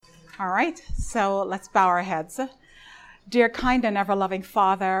All right, so let's bow our heads. Dear, kind, and ever-loving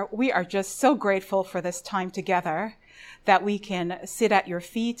Father, we are just so grateful for this time together that we can sit at your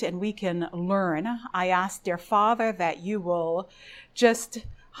feet and we can learn. I ask, dear Father, that you will just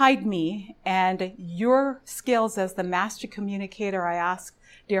hide me and your skills as the master communicator. I ask,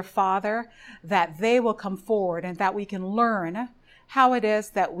 dear Father, that they will come forward and that we can learn how it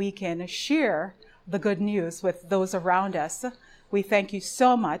is that we can share the good news with those around us. We thank you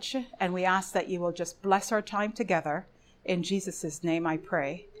so much, and we ask that you will just bless our time together. In Jesus' name I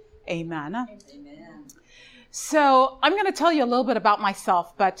pray. Amen. Amen. So I'm going to tell you a little bit about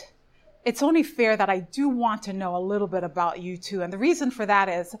myself, but it's only fair that I do want to know a little bit about you too. And the reason for that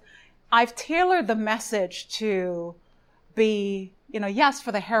is I've tailored the message to be, yes,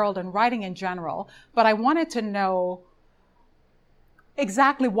 for the Herald and writing in general, but I wanted to know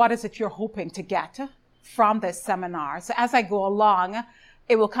exactly what is it you're hoping to get from this seminar. So as I go along,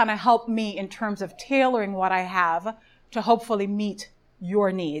 it will kind of help me in terms of tailoring what I have to hopefully meet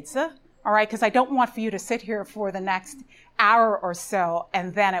your needs. All right, because I don't want for you to sit here for the next hour or so,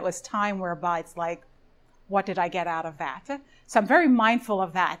 and then it was time whereby it's like, what did I get out of that? So I'm very mindful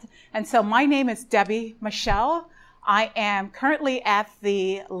of that. And so my name is Debbie Michel. I am currently at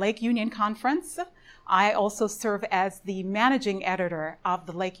the Lake Union Conference. I also serve as the managing editor of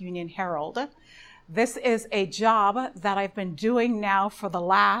the Lake Union Herald. This is a job that I've been doing now for the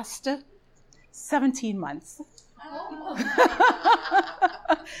last 17 months.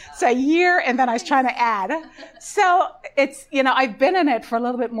 So a year, and then I was trying to add. So it's, I've been in it for a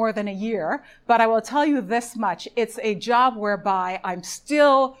little bit more than a year, but I will tell you this much. It's a job whereby I'm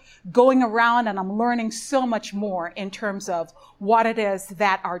still going around and I'm learning so much more in terms of what it is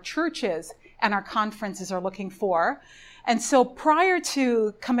that our churches and our conferences are looking for. And so prior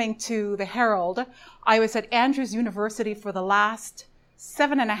to coming to the Herald, I was at Andrews University for the last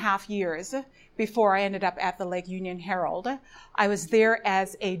 7.5 years before I ended up at the Lake Union Herald. I was there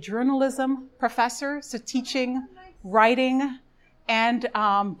as a journalism professor, so teaching, writing, and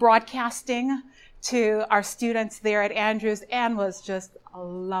broadcasting to our students there at Andrews, and was just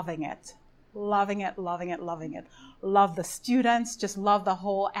loving it. Loving it. Love the students, just love the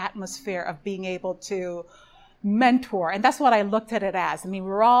whole atmosphere of being able to mentor. And that's what I looked at it as. We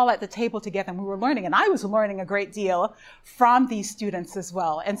were all at the table together and we were learning, and I was learning a great deal from these students as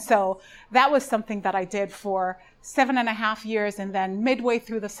well. And so that was something that I did for 7.5 years. And then midway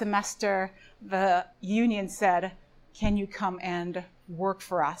through the semester, the union said, can you come and work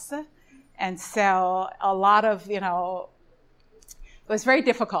for us? And so a lot of, it was very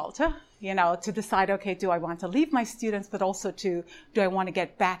difficult, to decide, okay, do I want to leave my students, but also do I want to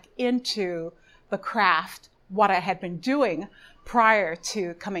get back into the craft, what I had been doing prior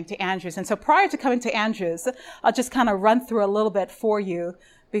to coming to Andrews. And so prior to coming to Andrews, I'll just kind of run through a little bit for you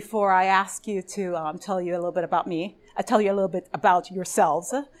before I ask you to tell you a little bit about me. I'll tell you a little bit about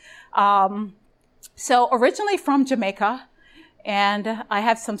yourselves. So originally from Jamaica, and I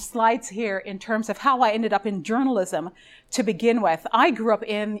have some slides here in terms of how I ended up in journalism to begin with. I grew up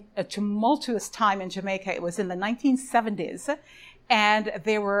in a tumultuous time in Jamaica. It was in the 1970s, and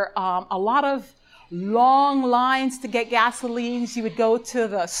there were a lot of long lines to get gasolines. You would go to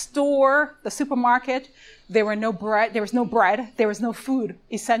the store, the supermarket. There was no bread. There was no food,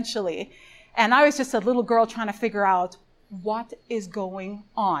 essentially. And I was just a little girl trying to figure out what is going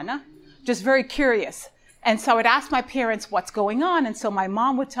on. Just very curious. And so I'd ask my parents what's going on. And so my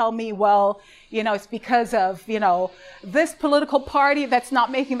mom would tell me, well, it's because of, this political party that's not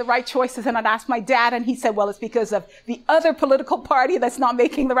making the right choices. And I'd ask my dad, and he said, well, it's because of the other political party that's not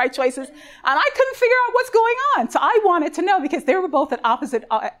making the right choices. And I couldn't figure out what's going on. So I wanted to know, because they were both at opposite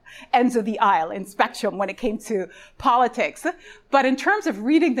ends of the aisle in spectrum when it came to politics. But in terms of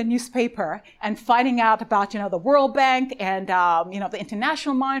reading the newspaper and finding out about, the World Bank and, the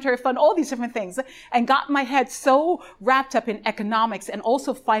International Monetary Fund, all these different things, and got my head so wrapped up in economics, and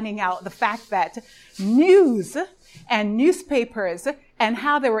also finding out the fact that news and newspapers and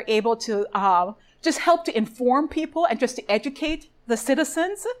how they were able to just help to inform people and just to educate the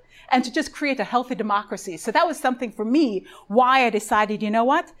citizens and to just create a healthy democracy. So that was something for me, why I decided,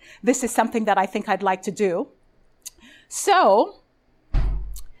 what, this is something that I think I'd like to do. So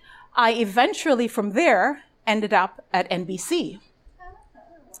I eventually from there ended up at NBC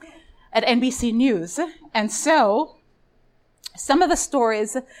News. And so some of the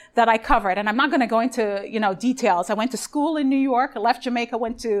stories that I covered, and I'm not going to go into, details. I went to school in New York. I left Jamaica,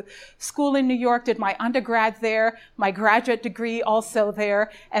 went to school in New York, did my undergrad there, my graduate degree also there,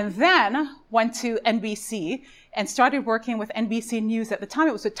 and then went to NBC and started working with NBC News. At the time,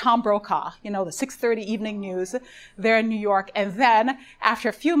 it was with Tom Brokaw, the 6:30 evening news there in New York. And then after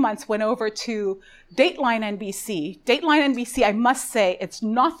a few months, went over to Dateline NBC. Dateline NBC, I must say, it's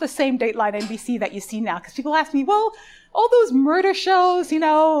not the same Dateline NBC that you see now. Because people ask me, well, all those murder shows,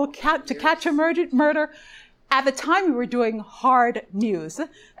 To Catch a Murder. At the time, we were doing hard news.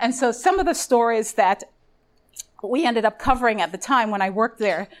 And so some of the stories that we ended up covering at the time when I worked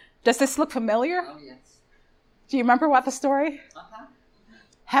there, does this look familiar? Oh, yes. Do you remember what the story? Uh-huh.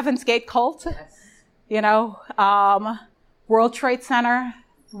 Heaven's Gate cult, Yes. World Trade Center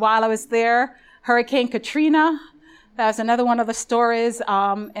while I was there, Hurricane Katrina. That was another one of the stories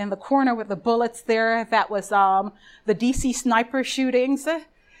in the corner with the bullets there. That was the DC sniper shootings.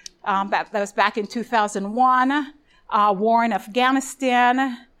 That was back in 2001. War in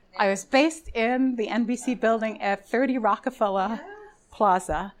Afghanistan. I was based in the NBC building at 30 Rockefeller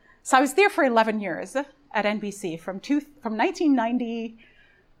Plaza. So I was there for 11 years at NBC from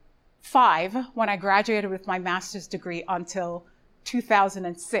 1995 when I graduated with my master's degree until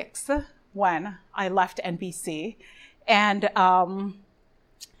 2006 when I left NBC. And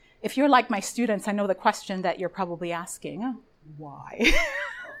if you're like my students, I know the question that you're probably asking, why?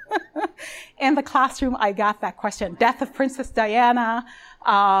 In the classroom, I got that question. Death of Princess Diana.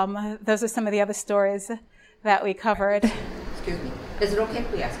 Those are some of the other stories that we covered. Excuse me. Is it okay if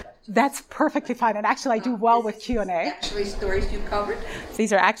we ask questions? That's perfectly fine. And actually, I do well with Q&A. Actually stories you covered?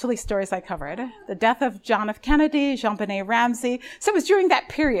 These are actually stories I covered. The death of John F. Kennedy, Jean-Benet Ramsey. So it was during that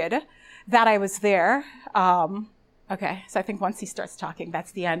period that I was there. Okay, so I think once he starts talking,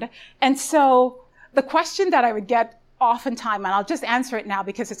 that's the end. And so the question that I would get oftentimes, and I'll just answer it now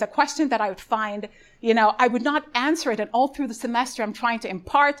because it's a question that I would find, I would not answer it, and all through the semester I'm trying to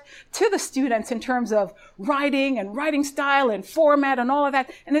impart to the students in terms of writing and writing style and format and all of that.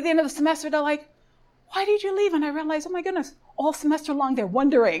 And at the end of the semester, they're like, why did you leave? And I realized, oh my goodness, all semester long they're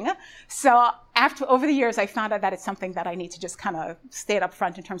wondering. So over the years, I found out that it's something that I need to just kind of state up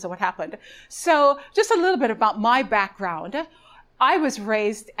front in terms of what happened. So just a little bit about my background. I was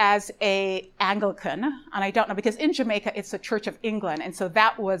raised as a Anglican, and I don't know, because in Jamaica, it's the Church of England, and so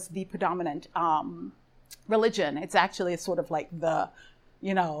that was the predominant religion. It's actually sort of like the,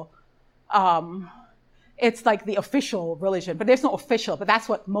 it's like the official religion, but there's no official, but that's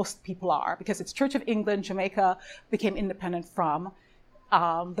what most people are, because it's Church of England. Jamaica became independent from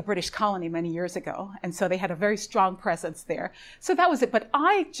the British colony many years ago, and so they had a very strong presence there. So that was it, but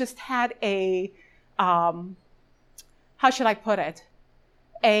I just had a, how should I put it?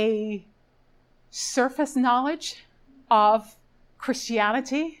 A surface knowledge of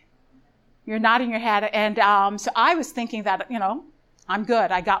Christianity. You're nodding your head. And so I was thinking that, I'm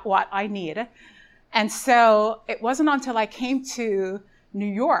good. I got what I need. And so it wasn't until I came to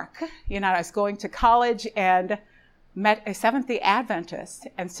New York, I was going to college and met a Seventh-day Adventist.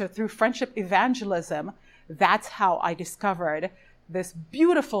 And so through friendship evangelism, that's how I discovered this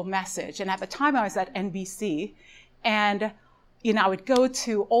beautiful message. And at the time I was at NBC, and, I would go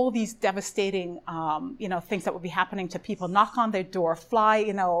to all these devastating, things that would be happening to people, knock on their door,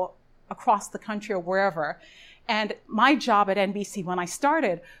 fly, across the country or wherever. And my job at NBC when I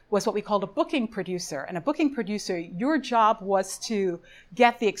started was what we called a booking producer. And a booking producer, your job was to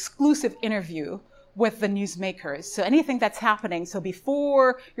get the exclusive interview with the newsmakers. So anything that's happening, so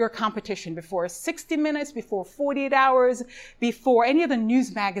before your competition, before 60 Minutes, before 48 Hours, before any of the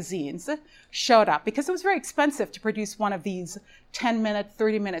news magazines showed up, because it was very expensive to produce one of these 10-minute,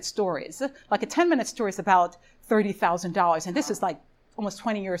 30-minute stories. Like a 10-minute story is about $30,000, and this is like almost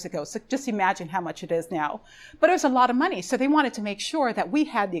 20 years ago. So just imagine how much it is now. But it was a lot of money. So they wanted to make sure that we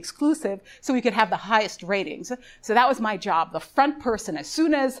had the exclusive so we could have the highest ratings. So that was my job, the front person. As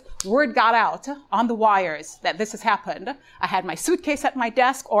soon as word got out on the wires that this has happened, I had my suitcase at my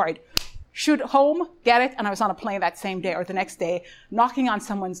desk, or I'd shoot home, get it, and I was on a plane that same day or the next day, knocking on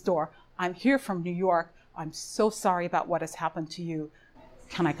someone's door. I'm here from New York. I'm so sorry about what has happened to you.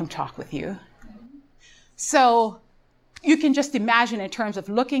 Can I come talk with you? So you can just imagine in terms of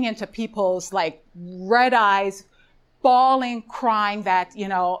looking into people's like red eyes, bawling, crying that,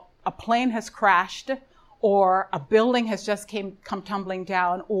 a plane has crashed, or a building has just come tumbling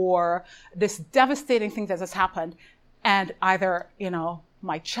down, or this devastating thing that has happened. And either,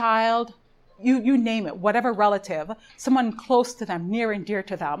 my child, you name it, whatever relative, someone close to them, near and dear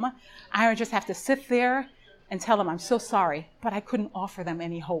to them, I would just have to sit there and tell them I'm so sorry, but I couldn't offer them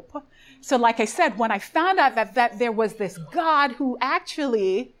any hope. So like I said, when I found out that there was this God who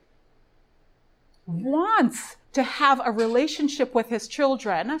actually wants to have a relationship with his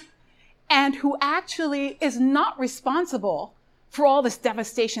children and who actually is not responsible for all this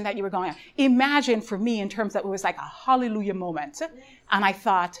devastation that you were going on. Imagine for me in terms that it was like a hallelujah moment. And I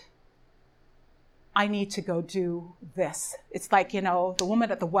thought, I need to go do this. It's like, the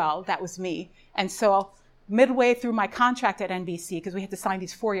woman at the well, that was me. And so midway through my contract at NBC, because we had to sign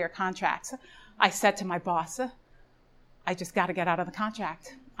these 4-year contracts, I said to my boss, I just got to get out of the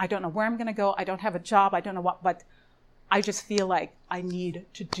contract. I don't know where I'm going to go. I don't have a job. I don't know what, but I just feel like I need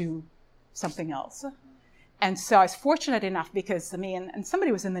to do something else. And so I was fortunate enough because, and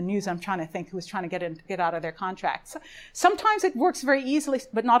somebody was in the news, I'm trying to think, who was trying to get out of their contracts. Sometimes it works very easily,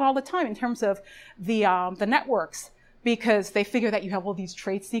 but not all the time in terms of the networks, because they figure that you have all these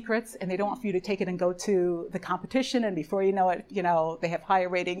trade secrets and they don't want you to take it and go to the competition. And before you know it, they have higher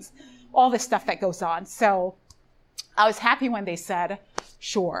ratings, all this stuff that goes on. So I was happy when they said,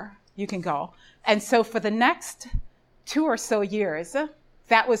 sure, you can go. And so for the next 2 or so years,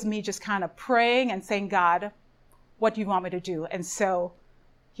 that was me just kind of praying and saying, God, what do you want me to do? And so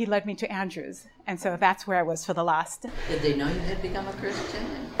he led me to Andrews. And so that's where I was for the last. Did they know you had become a Christian?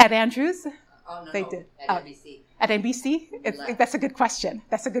 At Andrews? Oh, no, they no. did. At NBC. At NBC? That's a good question.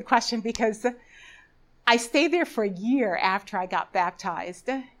 That's a good question because I stayed there for a year after I got baptized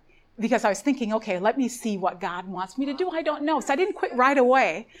because I was thinking, okay, let me see what God wants me to do. I don't know. So I didn't quit right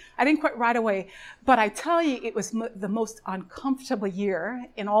away. But I tell you, it was the most uncomfortable year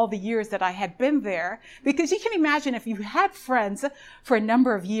in all the years that I had been there, because you can imagine if you had friends for a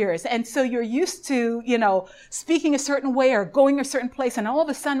number of years, and so you're used to, speaking a certain way or going a certain place, and all of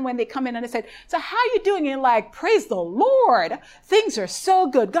a sudden when they come in and they said, so how are you doing? And you're like, praise the Lord. Things are so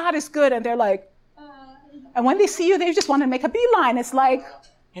good. God is good. And they're like, and when they see you, they just want to make a beeline. It's like,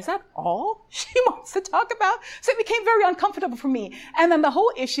 is that all she wants to talk about? So it became very uncomfortable for me. And then the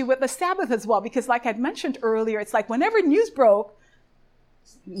whole issue with the Sabbath as well, because like I'd mentioned earlier, it's like whenever news broke,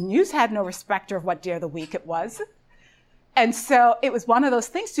 news had no respect of what day of the week it was. And so it was one of those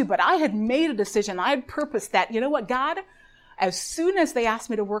things too, but I had made a decision. I had purposed that, you know what, God, as soon as they asked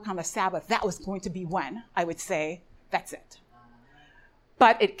me to work on the Sabbath, that was going to be when I would say, that's it.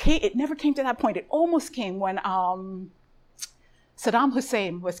 But it never came to that point. It almost came when, Saddam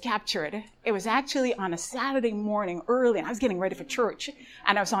Hussein was captured. It was actually on a Saturday morning early, and I was getting ready for church,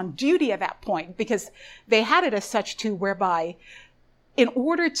 and I was on duty at that point because they had it as such too, whereby in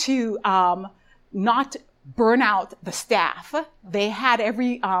order to not burn out the staff, they had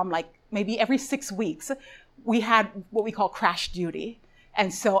maybe every 6 weeks, we had what we call crash duty.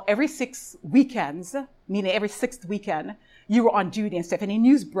 And so every 6 weekends, meaning every 6th weekend, you were on duty, and so if any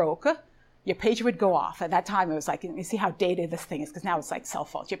news broke, your pager would go off. At that time, it was like, you see how dated this thing is, because now it's like cell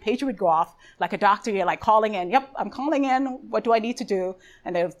phones. Your pager would go off like a doctor. You're like calling in. Yep, I'm calling in. What do I need to do?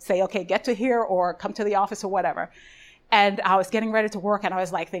 And they would say, okay, get to here or come to the office or whatever. And I was getting ready to work, and I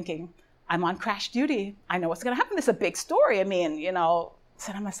was like thinking, I'm on crash duty. I know what's going to happen. This is a big story. Saddam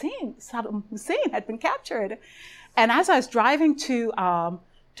Hussein had been captured. And as I was driving to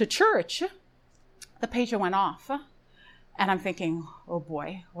church, the pager went off. And I'm thinking, oh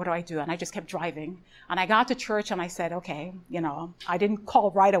boy, what do I do? And I just kept driving. And I got to church and I said, okay, I didn't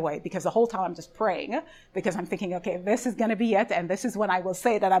call right away because the whole time I'm just praying because I'm thinking, okay, this is going to be it. And this is when I will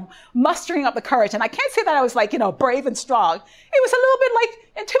say that I'm mustering up the courage. And I can't say that I was like, brave and strong. It was a little bit like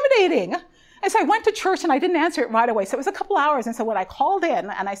intimidating. And so I went to church and I didn't answer it right away. So it was a couple hours. And so when I called in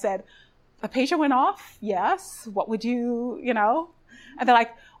and I said, a pager went off. Yes. What would you? And they're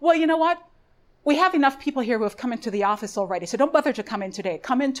like, well, you know what? We have enough people here who have come into the office already, so don't bother to come in today.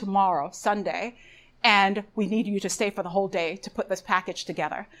 Come in tomorrow, Sunday, and we need you to stay for the whole day to put this package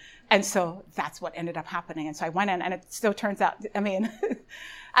together. And so that's what ended up happening. And so I went in, and it still turns out,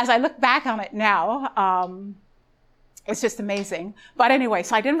 as I look back on it now, it's just amazing. But anyway,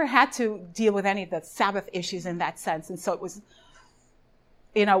 so I never had to deal with any of the Sabbath issues in that sense. And so it was,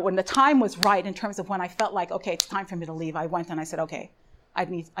 when the time was right in terms of when I felt like, okay, it's time for me to leave, I went and I said, okay, I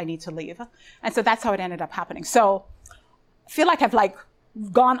need to leave. And so that's how it ended up happening. So I feel like I've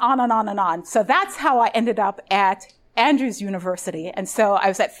gone on and on and on. So that's how I ended up at Andrews University. And so I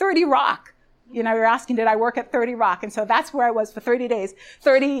was at 30 Rock. You're asking, did I work at 30 Rock? And so that's where I was for 30 days,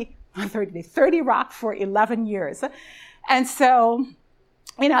 30 Rock for 11 years. And so,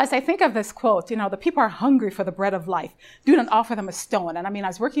 as I think of this quote, the people are hungry for the bread of life. Do not offer them a stone. And I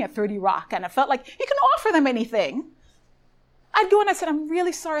was working at 30 Rock and I felt like you can offer them anything. I'd go and I said, I'm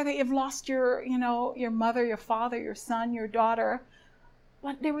really sorry that you've lost your mother, your father, your son, your daughter.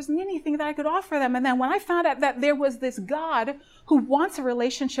 but there wasn't anything that I could offer them. And then when I found out that there was this God who wants a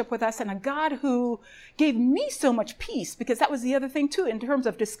relationship with us, and a God who gave me so much peace, because that was the other thing too, in terms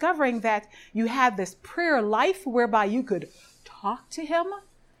of discovering that you had this prayer life whereby you could talk to him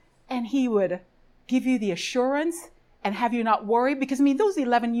and he would give you the assurance and have you not worry. Because I mean, those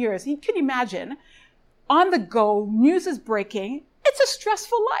 11 years, you can imagine, on the go, news is breaking. It's a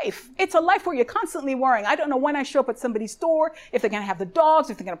stressful life. It's a life where you're constantly worrying. I don't know when I show up at somebody's door, if they're going to have the dogs,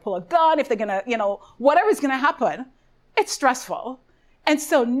 if they're going to pull a gun, if they're going to, whatever's going to happen. It's stressful. And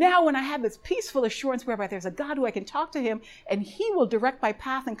so now when I have this peaceful assurance whereby there's a God who I can talk to him and he will direct my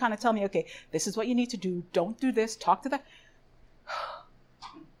path and kind of tell me, okay, this is what you need to do. Don't do this. Talk to that.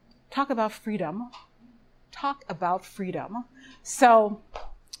 Talk about freedom. Talk about freedom. So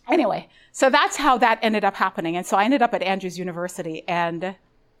anyway, so that's how that ended up happening. And so I ended up at Andrews University and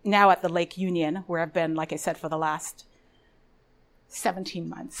now at the Lake Union, where I've been, like I said, for the last 17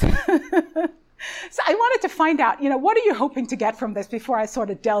 months. So I wanted to find out, what are you hoping to get from this before I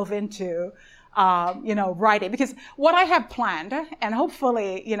sort of delve into, writing? Because what I have planned, and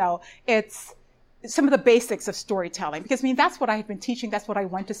hopefully, it's some of the basics of storytelling, because I mean, that's what I had been teaching. That's what I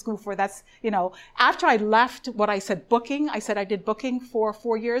went to school for. That's, after I left what I said booking, I said I did booking for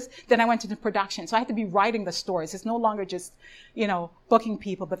 4 years. Then I went into production. So I had to be writing the stories. It's no longer just, booking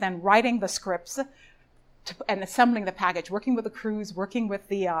people, but then writing the scripts and assembling the package, working with the crews, working with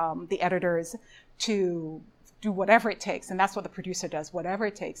the editors to do whatever it takes. And that's what the producer does, whatever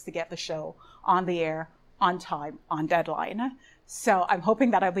it takes to get the show on the air, on time, on deadline. So I'm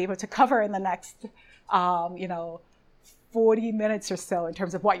hoping that I'll be able to cover in the next, 40 minutes or so in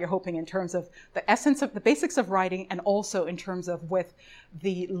terms of what you're hoping, in terms of the essence of the basics of writing, and also in terms of with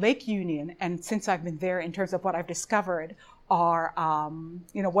the Lake Union. And since I've been there, in terms of what I've discovered are,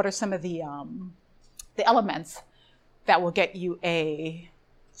 what are some of the elements that will get you a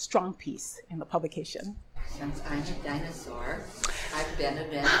strong piece in the publication. Since I'm a dinosaur,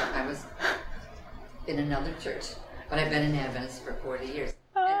 I was in another church. But I've been an Adventist for 40 years,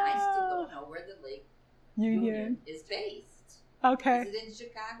 and I still don't know where the Lake Union is based. Okay. Is it in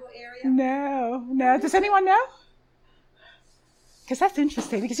Chicago area? No. Does anyone know? Because that's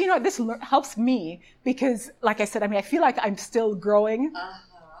interesting. Because, this helps me because, like I said, I feel like I'm still growing.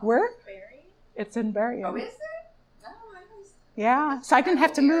 Where? Berry? It's in Berry. Oh, is it? Yeah, so I didn't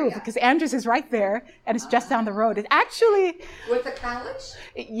have to move because Andrews is right there and it's just down the road. It actually... With the college?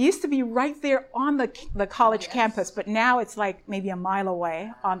 It used to be right there on the college campus, but now it's like maybe a mile away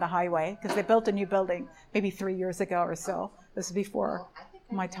on the highway because they built a new building maybe 3 years ago or so. This is before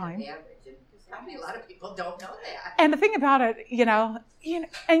my time. Probably a lot of people don't know that. And the thing about it,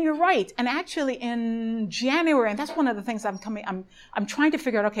 and you're right. And actually in January, and that's one of the things I'm trying to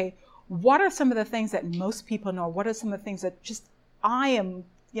figure out, okay, what are some of the things that most people know? What are some of the things that just I am,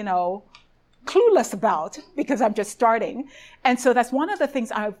 clueless about because I'm just starting? And so that's one of the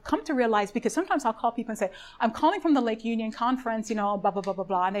things I've come to realize, because sometimes I'll call people and say, I'm calling from the Lake Union Conference, blah, blah, blah, blah,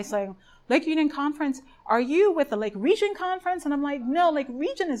 blah. And they say, Lake Union Conference, are you with the Lake Region Conference? And I'm like, no, Lake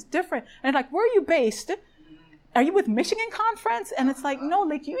Region is different. And they're like, where are you based? Are you with Michigan Conference? And it's like, no,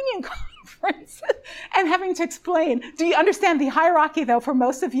 Lake Union Conference. And having to explain, do you understand the hierarchy, though, for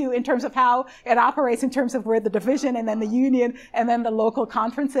most of you in terms of how it operates, in terms of where the division and then the union and then the local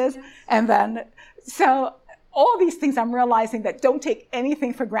conferences? And then, so all these things I'm realizing that don't take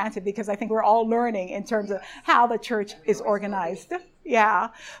anything for granted, because I think we're all learning in terms of how the church is organized. Yeah.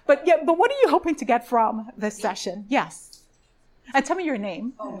 But what are you hoping to get from this session? Yes. And tell me your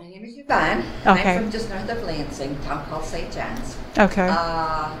name. Oh, my name is Yvonne. Okay. I'm from just north of Lansing, a town called St. John's. Okay.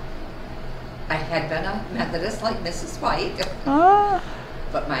 I had been a Methodist like Mrs. White,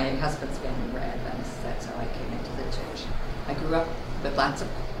 but my husband's family were Adventists. That's how I came into the church. I grew up with lots of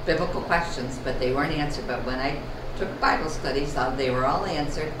biblical questions, but they weren't answered. But when I took Bible studies, they were all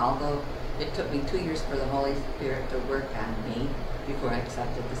answered, although it took me 2 years for the Holy Spirit to work on me before I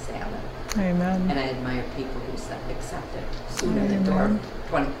accepted the Sabbath. Amen. And I admire people who accepted sooner than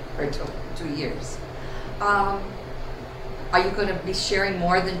 2 years. Are you going to be sharing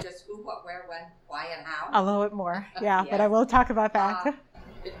more than just who, what, where, when, why, and how? A little bit more, yeah. Yes. But I will talk about that.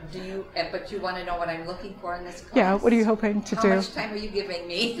 But you want to know what I'm looking for in this class? Yeah, what are you hoping to do? How much time are you giving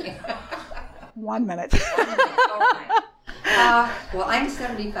me? 1 minute. 1 minute, okay. Well, I'm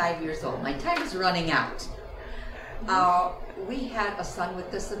 75 years old. My time is running out. We had a son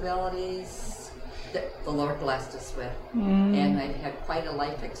with disabilities that the Lord blessed us with. And I've had quite a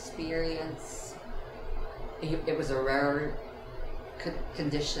life experience. It was a rare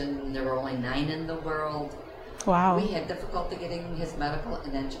condition. There were only 9 in the world. Wow. We had difficulty getting his medical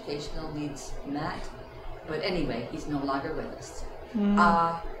and educational needs met. But anyway, he's no longer with us.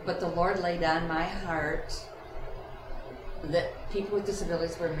 But the Lord laid on my heart that people with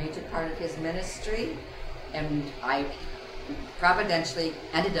disabilities were a major part of his ministry, and I providentially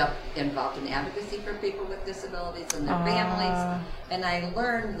ended up involved in advocacy for people with disabilities and their families. And I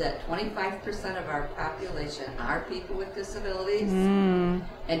learned that 25% of our population are people with disabilities, and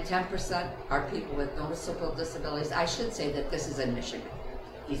 10% are people with noticeable disabilities. I should say that this is in Michigan,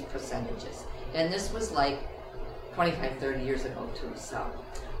 these percentages. And this was like 25, 30 years ago too, so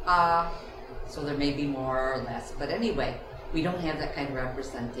there may be more or less. But anyway, we don't have that kind of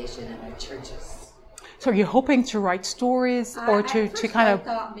representation in our churches. So are you hoping to write stories or to kind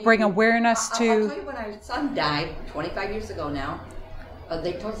of bring awareness to... I'll tell you, when our son died 25 years ago now,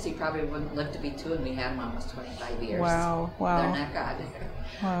 they told us he probably wouldn't live to be 2, and we had him almost 25 years. Wow. They're not God.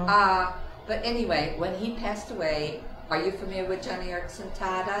 Wow. But anyway, when he passed away, are you familiar with Johnny Erickson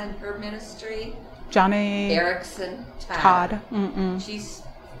Tada and her ministry? Johnny Erickson Todd. She's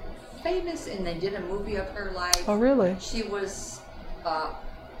famous, and they did a movie of her life. Oh, really? She was a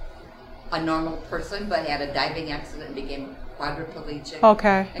normal person, but had a diving accident and became quadriplegic.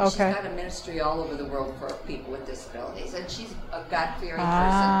 Okay. And she's got a ministry all over the world for people with disabilities. And she's a God-fearing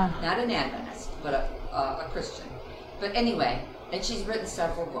person, not an Adventist, but a Christian. But anyway, and she's written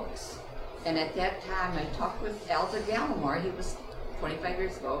several books. And at that time, I talked with Elder Gallimore. He was 25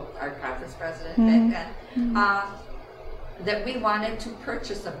 years ago, our conference president back then. That we wanted to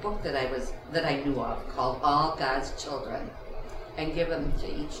purchase a book that I knew of called All God's Children, and give them to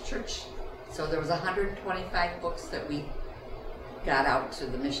each church. So there was 125 books that we got out to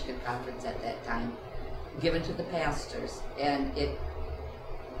the Michigan conference at that time, given to the pastors, and it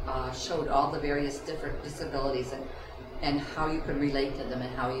showed all the various different disabilities and how you can relate to them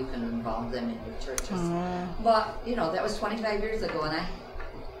and how you can involve them in your churches. But that was 25 years ago, and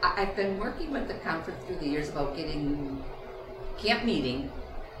I've been working with the conference through the years about getting camp meeting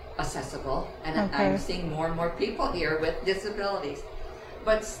accessible, and I'm seeing more and more people here with disabilities,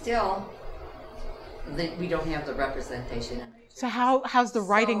 but still we don't have the representation. So how's the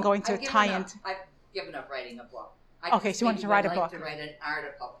writing going to tie into? I've given up writing a book. So you wanted to write a book. To write an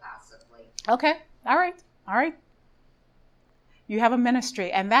article possibly. Okay, all right. You have a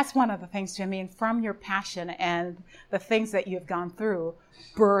ministry, and that's one of the things, I mean, from your passion and the things that you've gone through,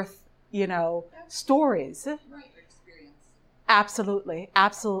 birth, stories. Right. Absolutely.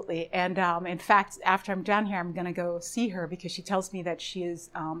 And in fact, after I'm done here, I'm going to go see her because she tells me that she is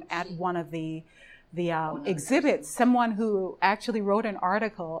at one of the exhibits. Someone who actually wrote an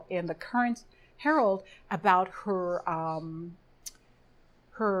article in the Current Herald about her.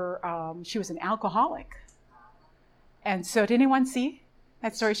 She was an alcoholic, and so did anyone see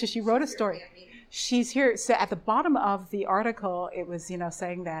that story? So she wrote a story. She's here. So at the bottom of the article, it was,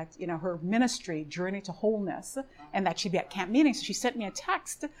 saying that, her ministry, Journey to Wholeness, and that she'd be at camp meetings. So she sent me a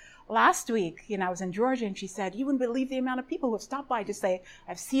text last week. I was in Georgia, and she said, you wouldn't believe the amount of people who have stopped by to say,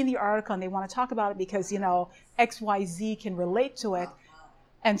 I've seen the article, and they want to talk about it because, XYZ can relate to it.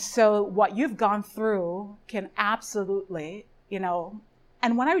 And so what you've gone through can absolutely,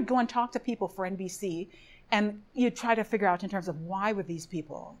 and when I would go and talk to people for NBC, and you try to figure out in terms of why would these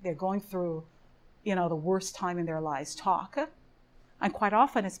people, they're going through the worst time in their lives talk. And quite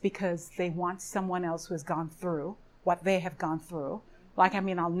often it's because they want someone else who has gone through what they have gone through.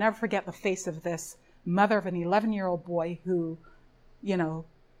 I'll never forget the face of this mother of an 11-year-old boy who,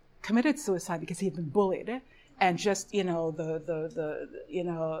 committed suicide because he had been bullied. And just, her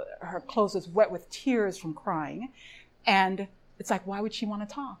clothes was wet with tears from crying. And it's like, why would she want to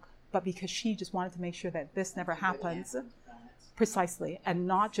talk? But because she just wanted to make sure that this never happens. Precisely, and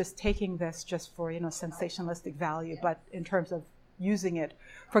not just taking this just for, sensationalistic value, but in terms of using it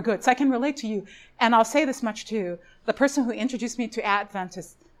for good. So I can relate to you. And I'll say this much too. The person who introduced me to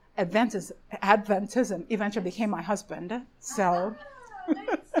Adventism eventually became my husband. So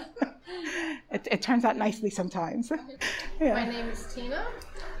it turns out nicely sometimes. Yeah. My name is Tina.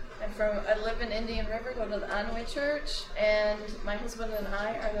 I live in Indian River, go to the Onaway Church, and my husband and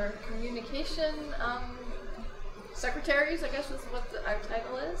I are their communication secretaries, I guess is what our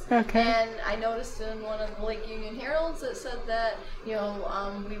title is. Okay. And I noticed in one of the Lake Union Heralds it said that,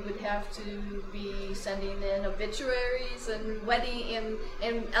 we would have to be sending in obituaries and wedding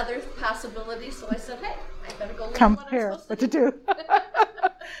and other possibilities. So I said, hey, I better go learn what I'm supposed to do.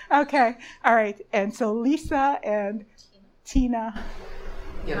 Okay. All right. And so Lisa and Tina.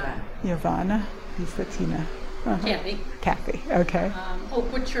 Yvonne. Lisa, Tina. Kathy. Okay.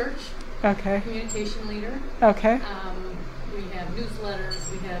 Oakwood Church. Okay. Communication leader. Okay. We have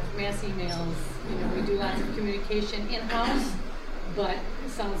newsletters, we have mass emails, we do lots of communication in-house but it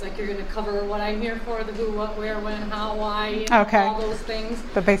sounds like you're going to cover what I'm here for, the who, what, where, when, how, why, you know, Okay. all those things.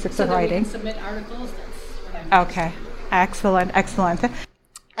 The basics so of that writing. We can submit articles. That's what I'm Okay. Excellent. Excellent.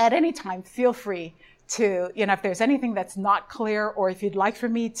 At any time, feel free to, if there's anything that's not clear, or if you'd like for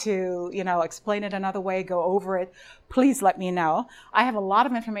me to, explain it another way, go over it, please let me know. I have a lot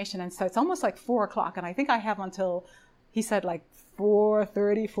of information, and so it's almost like 4 o'clock, and I think I have until, he said, like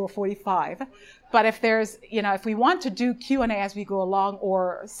 4:30, 4:45. But if there's, if we want to do Q&A as we go along,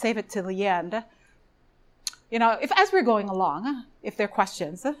 or save it to the end, if as we're going along, if there are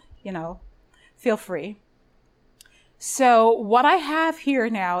questions, feel free. So what I have here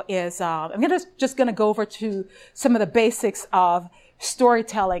now is, I'm just going to go over to some of the basics of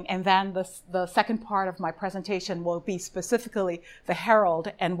storytelling, and then the second part of my presentation will be specifically the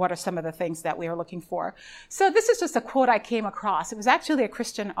herald and what are some of the things that we are looking for. So this is just a quote I came across. It was actually a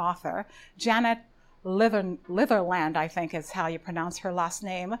Christian author, Janet Litherland, I think is how you pronounce her last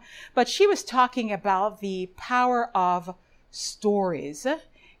name. But she was talking about the power of stories.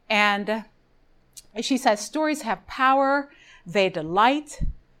 And she says, stories have power, they delight,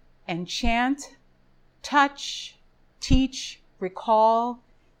 enchant, touch, teach, recall,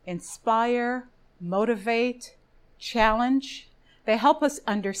 inspire, motivate, challenge. They help us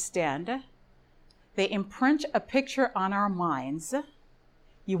understand. They imprint a picture on our minds.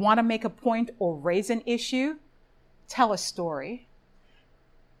 You want to make a point or raise an issue? Tell a story.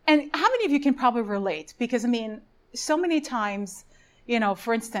 And how many of you can probably relate? Because, so many times,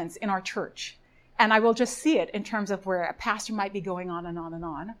 for instance, in our church, and I will just see it in terms of where a pastor might be going on and on and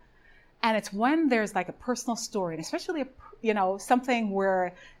on. And it's when there's like a personal story, and especially, something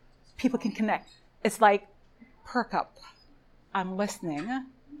where people can connect. It's like, perk up. I'm listening.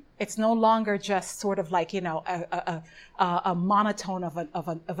 It's no longer just sort of like, a monotone of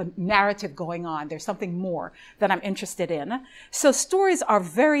a narrative going on. There's something more that I'm interested in. So stories are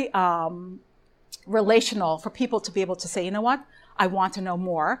very relational for people to be able to say, you know what? I want to know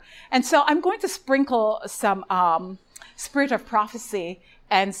more. And so I'm going to sprinkle some spirit of prophecy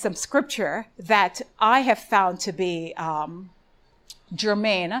and some scripture that I have found to be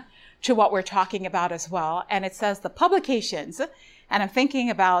germane to what we're talking about as well. And it says the publications, and I'm thinking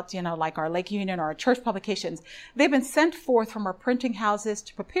about, like our Lake Union or our church publications, they've been sent forth from our printing houses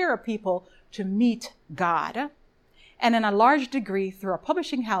to prepare our people to meet God. And in a large degree through our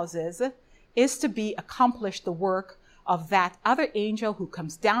publishing houses is to be accomplished the work of that other angel who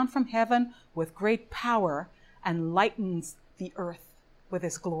comes down from heaven with great power and lightens the earth with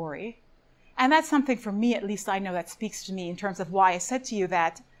his glory. And that's something for me, at least I know that speaks to me in terms of why I said to you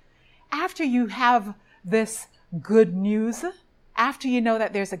that after you have this good news, after you know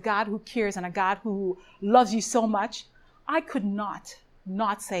that there's a God who cares and a God who loves you so much, I could not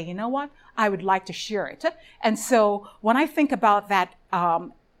say, you know what, I would like to share it. And so when I think about that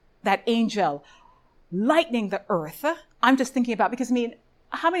angel lightening the earth, I'm just thinking about, because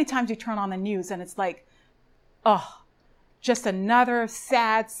how many times you turn on the news and it's like, oh, just another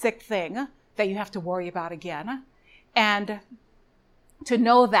sad, sick thing that you have to worry about again. And to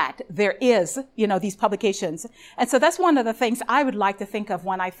know that there is, these publications. And so that's one of the things I would like to think of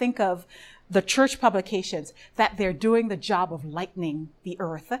when I think of the church publications, that they're doing the job of lightening the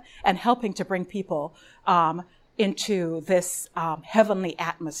earth and helping to bring people into this heavenly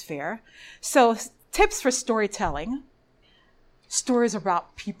atmosphere. So tips for storytelling: stories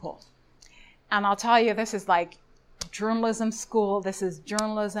about people. And I'll tell you, this is like journalism school. This is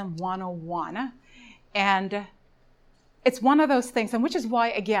journalism 101. And it's one of those things, and which is why,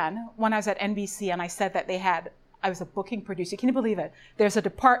 again, when I was at NBC and I said that I was a booking producer, can you believe it? There's a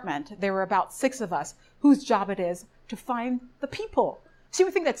department, there were about 6 of us, whose job it is to find the people. So you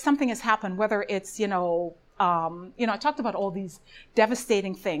would think that something has happened, whether it's, I talked about all these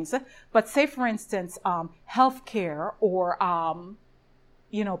devastating things, but say, for instance, healthcare or,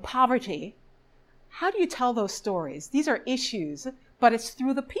 poverty. How do you tell those stories? These are issues, but it's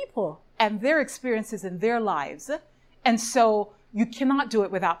through the people and their experiences in their lives. And so you cannot do it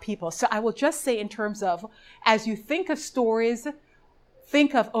without people. So I will just say, in terms of, as you think of stories,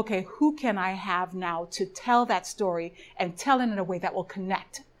 think of, okay, who can I have now to tell that story and tell it in a way that will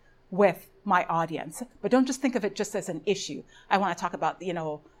connect with my audience? But don't just think of it just as an issue. I want to talk about,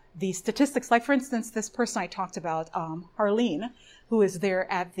 the statistics. Like, for instance, this person I talked about, Harleen, who is there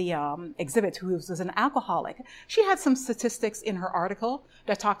at the exhibit, who was an alcoholic. She had some statistics in her article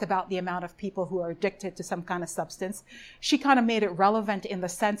that talked about the amount of people who are addicted to some kind of substance. She kind of made it relevant in the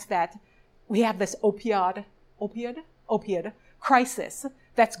sense that we have this opioid crisis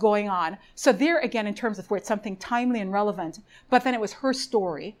that's going on. So there again, in terms of where it's something timely and relevant, but then it was her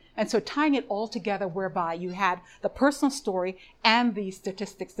story. And so tying it all together whereby you had the personal story and the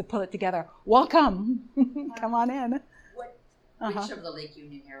statistics to pull it together. Welcome. Come on in. Which of the Lake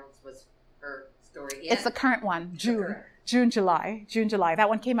Union Heralds was her story in? It's the current one, June, July. That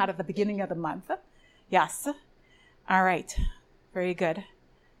one came out at the beginning of the month. Yes. All right. Very good.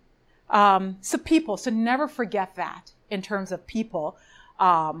 So people, so never forget that in terms of people.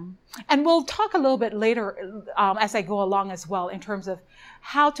 And we'll talk a little bit later as I go along as well in terms of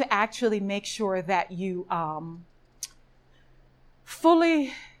how to actually make sure that you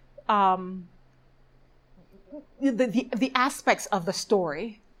fully, the aspects of the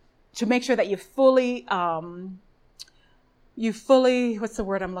story, to make sure that you fully, what's the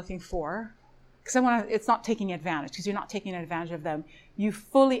word I'm looking for? Because it's not taking advantage, because you're not taking advantage of them. You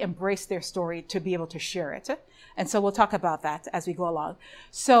fully embrace their story to be able to share it. And so we'll talk about that as we go along.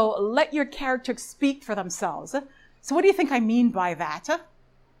 So let your characters speak for themselves. So what do you think I mean by that?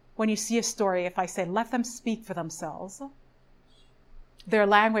 When you see a story, if I say, let them speak for themselves, their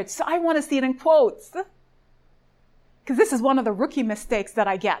language. So I want to see it in quotes. Because this is one of the rookie mistakes that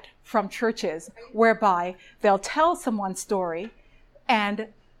I get from churches, whereby they'll tell someone's story and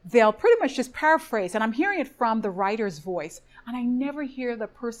they'll pretty much just paraphrase. And I'm hearing it from the writer's voice. And I never hear the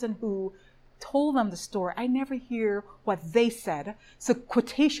person who told them the story. I never hear what they said. So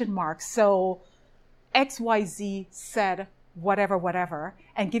quotation marks. So XYZ said whatever,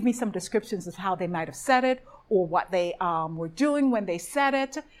 and give me some descriptions of how they might have said it or what they were doing when they said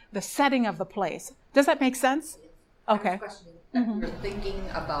it, the setting of the place. Does that make sense? Okay. You're thinking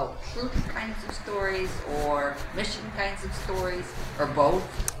about truth kinds of stories or mission kinds of stories or both?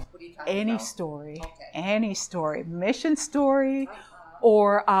 What are you talking Any about? Story. Okay. Any story. Mission story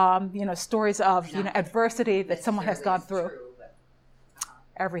or, stories of, adversity that someone has gone through. True, but,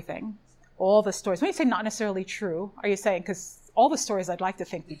 Everything. All the stories. When you say not necessarily true, are you saying, because all the stories I'd like to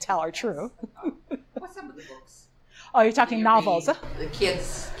think we tell are true. what's some of the books? Oh, you're talking You novels. read the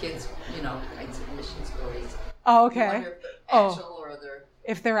kids, kinds of mission stories. Oh, You okay. wonder if they're actual or they're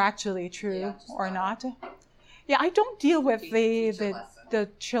If they're actually true Yeah, just or not. not. Yeah, I don't deal with Teach a the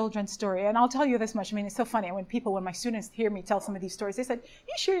lesson. children's story. And I'll tell you this much. I mean, it's so funny when my students hear me tell some of these stories, they said,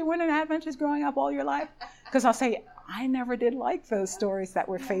 you sure you weren't an Adventist growing up all your life? Because I'll say, I never did like those stories that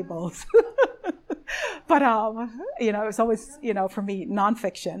were fables. But, it was always, for me,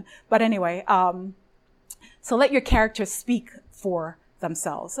 nonfiction. But anyway, so let your characters speak for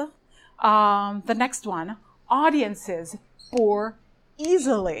themselves. The next one, audiences bore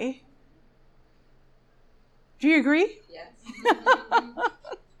easily. Do you agree? Yes.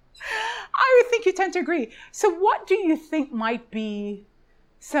 I would think you tend to agree. So what do you think might be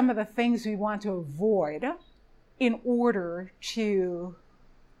some of the things we want to avoid in order to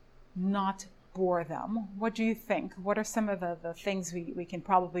not bore them? What do you think? What are some of the things we can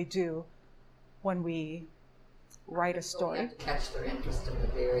probably do when we write a So we story? have to catch their interest in the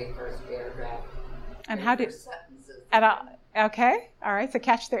very first paragraph. And very how do... first sentences. Okay, all right, so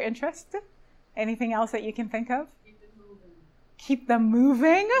catch their interest. Anything else that you can think of? Keep them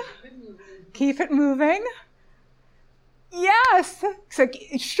moving. Keep it moving. Yes. So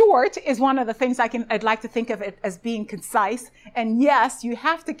short is one of the things I'd like to think of it as being concise. And yes, you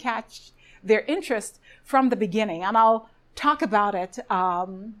have to catch their interest from the beginning. And I'll talk about it,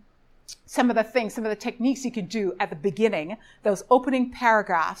 some of the techniques you can do at the beginning, those opening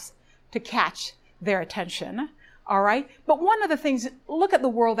paragraphs to catch their attention. All right. But one of the things, look at the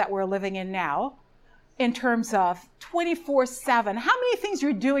world that we're living in now in terms of 24/7. How many things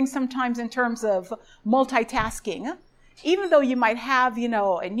you're doing sometimes in terms of multitasking? Even though you might have,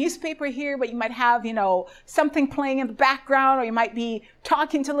 a newspaper here, but you might have, something playing in the background, or you might be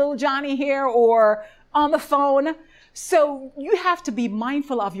talking to little Johnny here or on the phone. So you have to be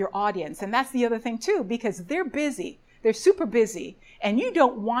mindful of your audience. And that's the other thing too, because they're busy. They're super busy. And you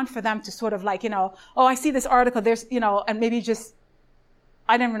don't want for them to sort of like, oh, I see this article, there's, and maybe just,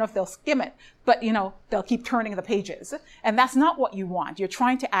 I don't even know if they'll skim it, but, they'll keep turning the pages. And that's not what you want. You're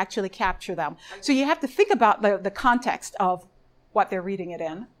trying to actually capture them. So you have to think about the context of what they're reading it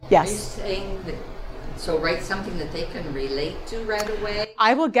in. Are you Yes. saying that, so write something that they can relate to right away?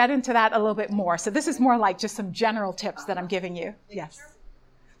 I will get into that a little bit more. So this is more like just some general tips that I'm giving you. Yes.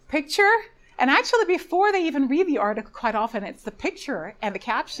 Picture. And actually, before they even read the article, quite often it's the picture and the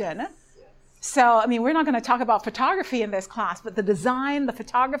caption. So, we're not going to talk about photography in this class, but the design, the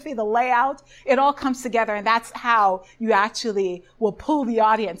photography, the layout, it all comes together. And that's how you actually will pull the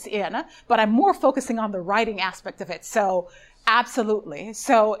audience in. But I'm more focusing on the writing aspect of it. So, absolutely.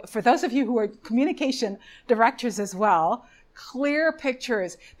 So, for those of you who are communication directors as well, clear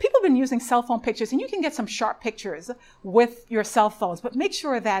pictures. People have been using cell phone pictures, and you can get some sharp pictures with your cell phones, but make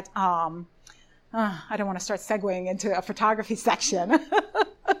sure that, I don't want to start segueing into a photography section,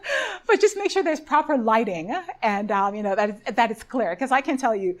 but just make sure there's proper lighting and, that it's clear. Because I can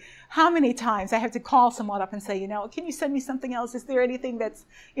tell you how many times I have to call someone up and say, can you send me something else? Is there anything that's,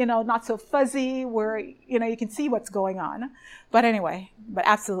 not so fuzzy where, you can see what's going on? But anyway, but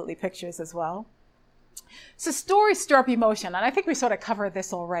absolutely pictures as well. So stories stir up emotion. And I think we sort of covered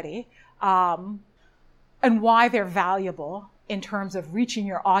this already, and why they're valuable in terms of reaching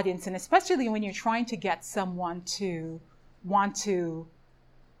your audience, and especially when you're trying to get someone to want to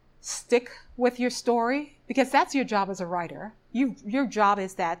stick with your story, because that's your job as a writer. Your job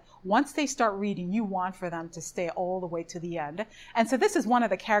is that once they start reading, you want for them to stay all the way to the end. And so this is one of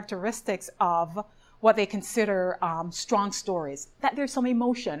the characteristics of what they consider strong stories, that there's some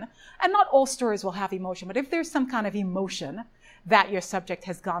emotion. And not all stories will have emotion, but if there's some kind of emotion that your subject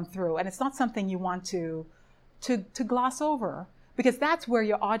has gone through, and it's not something you want to gloss over, because that's where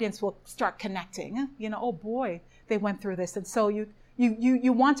your audience will start connecting. Oh boy, they went through this. And so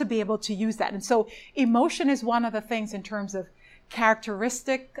you want to be able to use that. And so emotion is one of the things in terms of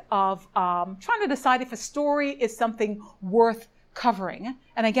characteristic of trying to decide if a story is something worth covering.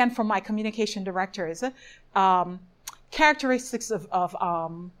 And again, for my communication directors, characteristics of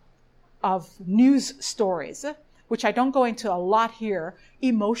news stories, which I don't go into a lot here.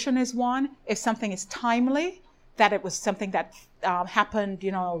 Emotion is one. If something is timely, that it was something that happened,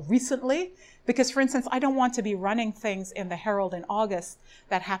 recently. Because, for instance, I don't want to be running things in the Herald in August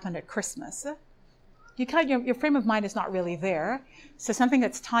that happened at Christmas. Your frame of mind is not really there. So something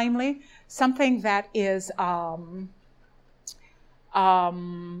that's timely, something that is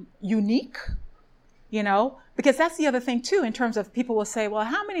unique, because that's the other thing too, in terms of people will say, well,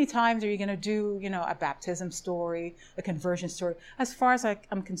 how many times are you going to do, a baptism story, a conversion story? As far as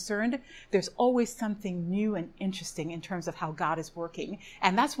I'm concerned, there's always something new and interesting in terms of how God is working.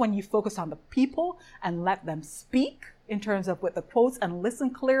 And that's when you focus on the people and let them speak in terms of with the quotes and listen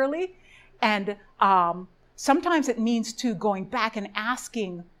clearly. And sometimes it means too going back and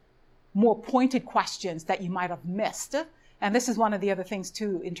asking more pointed questions that you might have missed. And this is one of the other things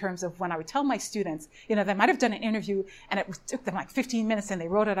too, in terms of when I would tell my students, they might have done an interview and it took them like 15 minutes and they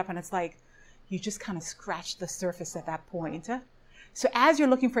wrote it up, and it's like, you just kind of scratched the surface at that point. So as you're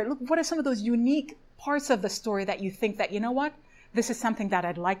looking for it, look, what are some of those unique parts of the story that you think that, this is something that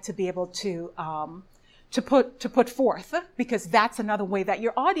I'd like to be able to put forth, because that's another way that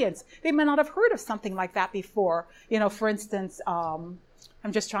your audience, they may not have heard of something like that before. For instance, I'm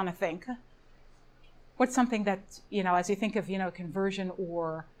just trying to think. What's something that, as you think of, conversion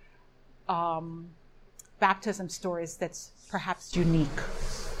or baptism stories that's perhaps unique?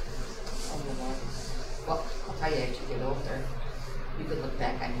 Well, I'll tell you, as you get older, you could look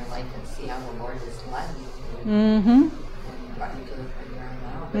back on your life and see how the Lord has led you. Mm-hmm. And brought you to the point you're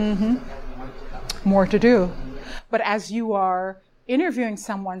now. But you still have more to do. But as you are interviewing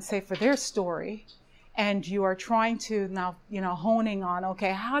someone, say, for their story, and you are trying to now, honing on,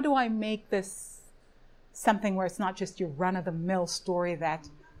 okay, how do I make this something where it's not just your run-of-the-mill story that,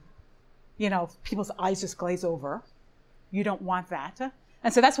 people's eyes just glaze over. You don't want that.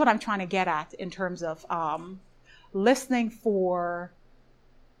 And so that's what I'm trying to get at in terms of listening for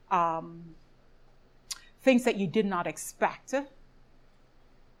things that you did not expect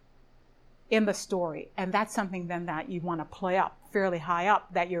in the story. And that's something then that you want to play up fairly high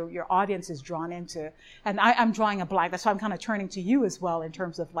up, that your audience is drawn into. And I'm drawing a blank. That's why I'm kind of turning to you as well in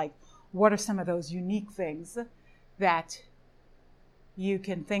terms of like, what are some of those unique things that you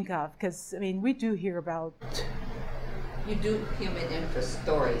can think of? Because, we do hear about... You do human interest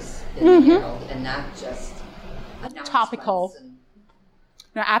stories in the Herald, and not just topical.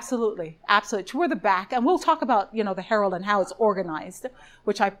 No, absolutely. Absolutely. Toward the back. And we'll talk about, the Herald and how it's organized,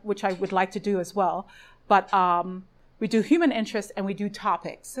 which I would like to do as well. But we do human interest and we do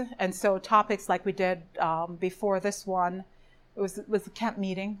topics. And so topics like we did before this one, it was the camp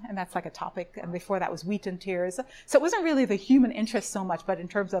meeting, and that's like a topic. And before that was wheat and tears. So it wasn't really the human interest so much, but in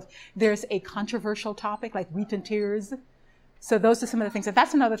terms of there's a controversial topic like wheat and tears. So those are some of the things. And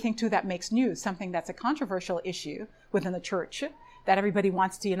that's another thing, too, that makes news, something that's a controversial issue within the church that everybody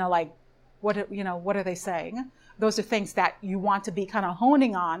wants to, what are they saying? Those are things that you want to be kind of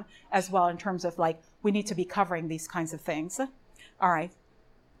honing on as well in terms of like, we need to be covering these kinds of things. All right.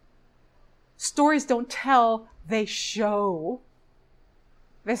 Stories don't tell, they show.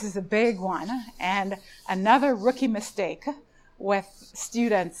 This is a big one. And another rookie mistake with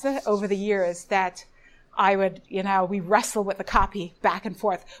students over the years that I would, we wrestle with the copy back and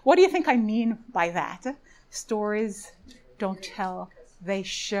forth. What do you think I mean by that? Stories don't tell, they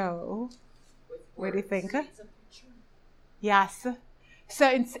show. What do you think? Yes. So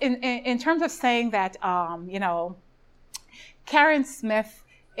in terms of saying that, Karen Smith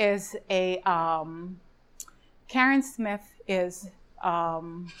is a, I'm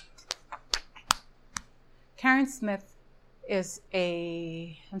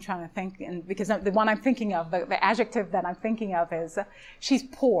trying to think, and because the one I'm thinking of, the adjective that I'm thinking of is, she's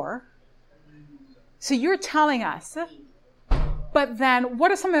poor. So you're telling us, but then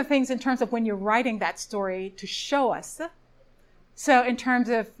what are some of the things in terms of when you're writing that story to show us? So in terms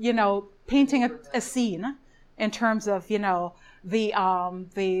of, painting a scene, in terms of, the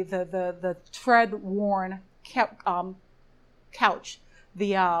tread-worn couch,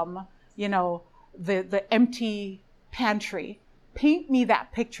 the empty pantry. Paint me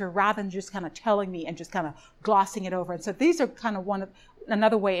that picture rather than just kind of telling me and just kind of glossing it over. And so these are kind of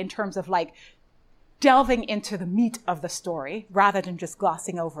another way in terms of like delving into the meat of the story rather than just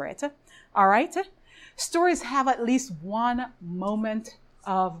glossing over it. All right? Stories have at least one moment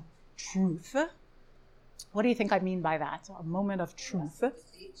of truth. What do you think I mean by that? A moment of truth.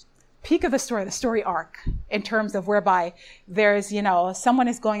 Peak of the story arc, in terms of whereby there's, someone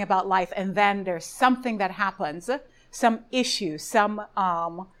is going about life and then there's something that happens, some issue, some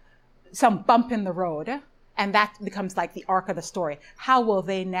bump in the road, and that becomes like the arc of the story. How will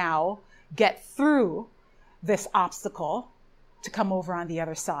they now get through this obstacle to come over on the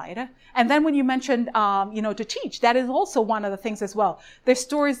other side? And then when you mentioned, to teach, that is also one of the things as well. There's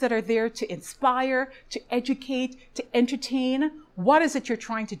stories that are there to inspire, to educate, to entertain. What is it you're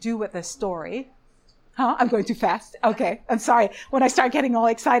trying to do with this story? I'm going too fast. Okay, I'm sorry. When I start getting all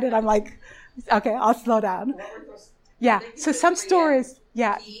excited, I'm like, okay, I'll slow down. Yeah, so some stories,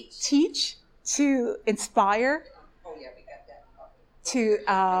 teach, to inspire, to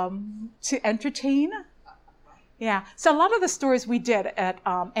entertain. Yeah, so a lot of the stories we did at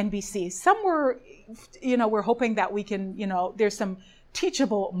NBC, some were, we're hoping that we can, there's some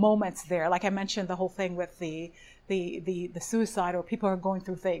teachable moments there. Like I mentioned, the whole thing with the suicide, or people are going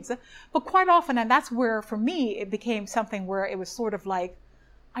through things. But quite often, and that's where, for me, it became something where it was sort of like,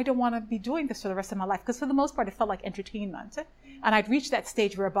 I don't want to be doing this for the rest of my life. Because for the most part, it felt like entertainment. And I'd reached that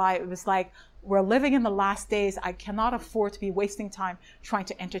stage whereby it was like, we're living in the last days. I cannot afford to be wasting time trying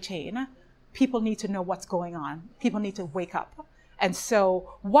to entertain. People need to know what's going on. People need to wake up. And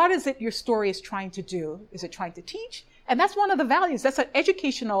so what is it your story is trying to do? Is it trying to teach? And that's one of the values. That's an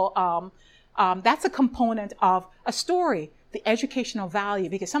educational, that's a component of a story, the educational value.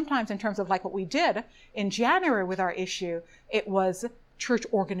 Because sometimes in terms of like what we did in January with our issue, it was church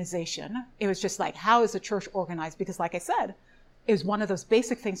organization. It was just like, how is the church organized? Because like I said, it was one of those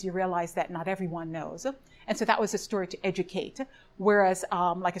basic things you realize that not everyone knows. And so that was a story to educate. Whereas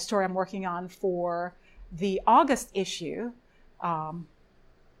like a story I'm working on for the August issue,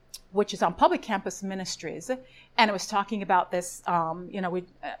 which is on public campus ministries. And it was talking about this,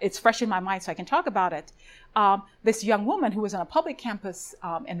 it's fresh in my mind so I can talk about it. This young woman who was in a public campus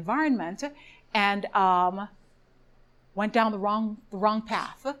environment and went down the wrong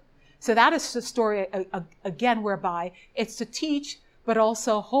path. So that is the story, again, whereby it's to teach, but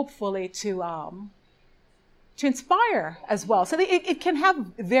also hopefully to inspire as well. So it can have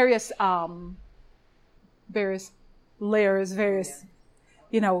various layers, various,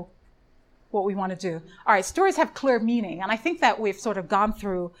 what we want to do. All right, stories have clear meaning. And I think that we've sort of gone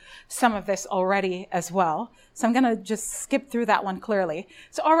through some of this already as well. So I'm going to just skip through that one clearly.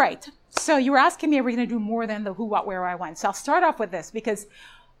 So, all right. So you were asking me, are we going to do more than the who, what, where, I, when? So I'll start off with this because,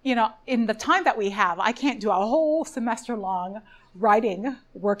 in the time that we have, I can't do a whole semester-long writing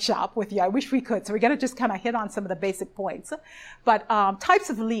workshop with you. I wish we could. So we're going to just kind of hit on some of the basic points. But types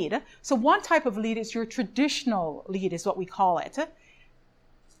of lead. So one type of lead is your traditional lead is what we call it.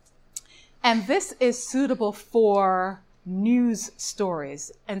 And this is suitable for news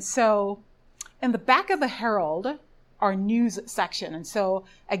stories. And so in the back of the Herald, our news section. And so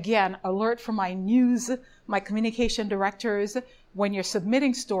again, alert for my communication directors, when you're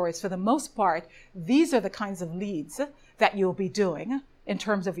submitting stories, for the most part, these are the kinds of leads that you'll be doing in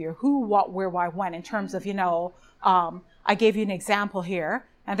terms of your who, what, where, why, when, in terms of, I gave you an example here,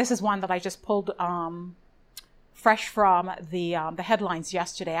 and this is one that I just pulled fresh from the headlines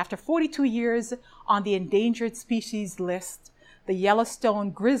yesterday. After 42 years on the endangered species list, the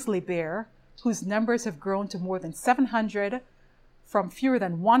Yellowstone grizzly bear, whose numbers have grown to more than 700 from fewer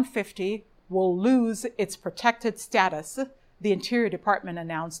than 150, will lose its protected status, the Interior Department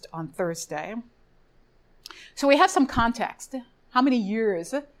announced on Thursday. So we have some context. How many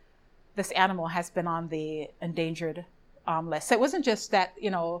years this animal has been on the endangered list? So it wasn't just that,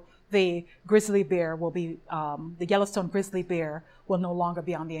 the grizzly bear will be, the Yellowstone grizzly bear will no longer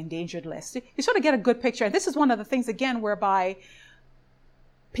be on the endangered list. You sort of get a good picture. And this is one of the things, again, whereby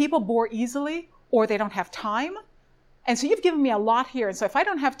people bore easily or they don't have time. And so you've given me a lot here. And so if I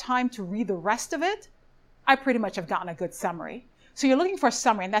don't have time to read the rest of it, I pretty much have gotten a good summary. So you're looking for a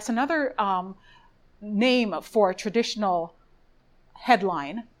summary, and that's another name for a traditional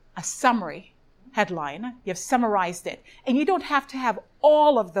headline, a summary headline. You've summarized it. And you don't have to have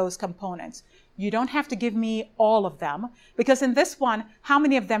all of those components. You don't have to give me all of them, because in this one, how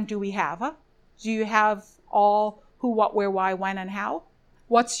many of them do we have? Do you have all who, what, where, why, when, and how?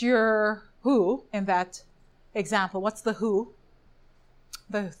 What's your who in that example? What's the who?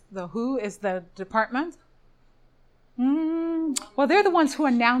 The who is the department. Well, they're the ones who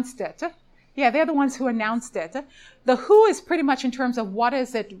announced it. Yeah, they're the ones who announced it. The who is pretty much in terms of what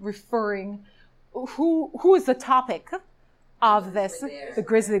is it referring, who is the topic of this? The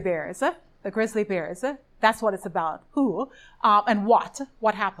grizzly bears. The grizzly bears. That's what it's about. Who and what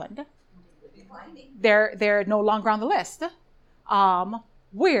happened? They're no longer on the list.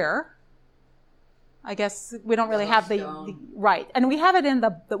 Where? I guess we don't really have the right, and we have it in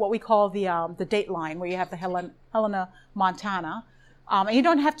the what we call the date line, where you have the Helena, Montana, and you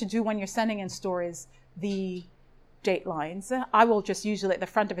don't have to do when you're sending in stories the date lines. I will just usually at the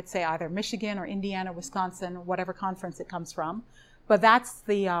front of it say either Michigan or Indiana, Wisconsin, whatever conference it comes from. But that's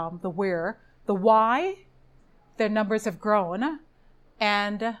the where, the why. Their numbers have grown,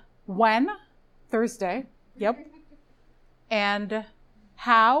 and when, Thursday, yep, and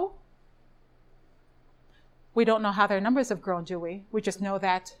how. We don't know how their numbers have grown, do we? We just know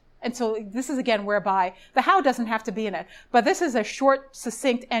that. And so this is, again, whereby the how doesn't have to be in it. But this is a short,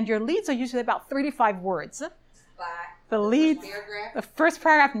 succinct, and your leads are usually about 35 words. The leads, the first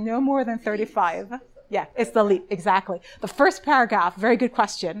paragraph, no more than 35. Yeah, it's the lead, exactly. The first paragraph, very good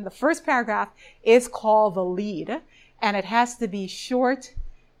question. The first paragraph is called the lead, and it has to be short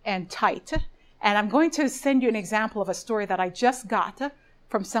and tight. And I'm going to send you an example of a story that I just got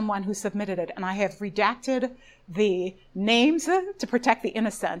from someone who submitted it, and I have redacted the names to protect the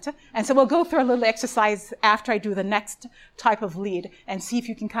innocent. And so we'll go through a little exercise after I do the next type of lead and see if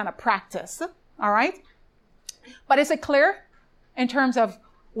you can kind of practice. All right? But is it clear in terms of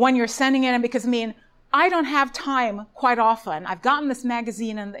when you're sending it in? Because, I don't have time quite often. I've gotten this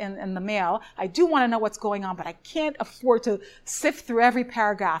magazine in the mail. I do want to know what's going on, but I can't afford to sift through every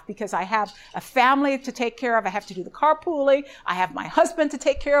paragraph because I have a family to take care of. I have to do the carpooling. I have my husband to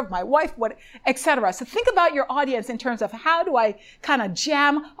take care of, my wife, etc. So think about your audience in terms of how do I kind of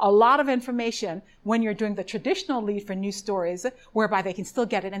jam a lot of information when you're doing the traditional lead for news stories, whereby they can still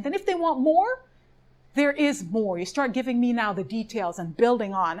get it. And then if they want more, there is more. You start giving me now the details and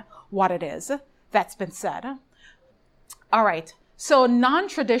building on what it is that's been said. All right. So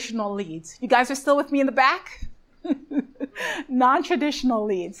non-traditional leads. You guys are still with me in the back? Non-traditional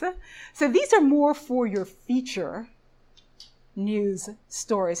leads. So these are more for your feature news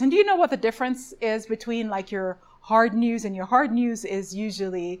stories. And do you know what the difference is between like your hard news? And your hard news is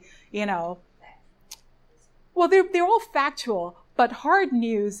usually, well, they're all factual, but hard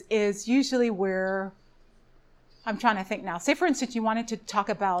news is usually where, I'm trying to think now. Say, for instance, you wanted to talk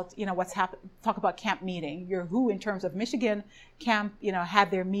about, what's happened, talk about camp meeting. Your who in terms of Michigan camp,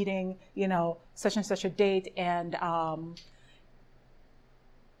 had their meeting, such and such a date. And I'm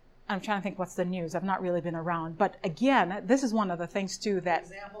trying to think what's the news. I've not really been around. But again, this is one of the things, too, that...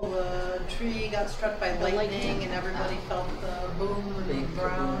 For example, the tree got struck by lightning and everybody felt the boom and the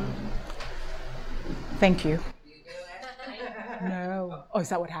ground. Thank you. No. Oh, is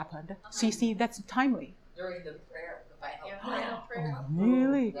that what happened? So you see, that's timely. During the prayer, the final prayer. Oh,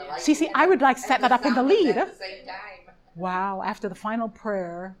 really? See, I would like to set that up in the lead. At the same time. Wow, after the final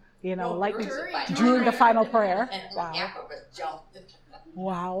prayer, like during the final prayer. Wow. Half of us jumped.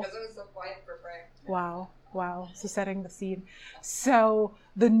 Wow. Because it was so quiet for prayer. Wow. So setting the scene. So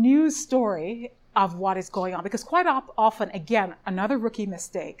the news story of what is going on, because quite often, again, another rookie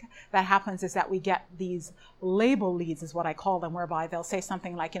mistake that happens is that we get these label leads, is what I call them, whereby they'll say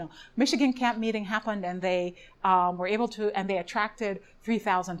something like, Michigan camp meeting happened and they were able to, and they attracted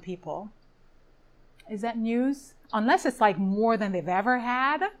 3,000 people. Is that news? Unless it's like more than they've ever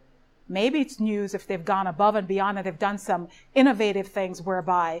had. Maybe it's news if they've gone above and beyond and they've done some innovative things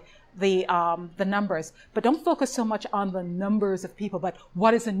whereby the numbers. But don't focus so much on the numbers of people, but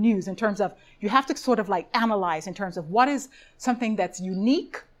what is the news in terms of, you have to sort of like analyze in terms of what is something that's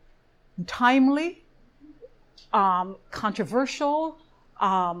unique, timely, controversial,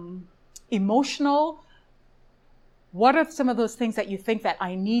 emotional, What are some of those things that you think that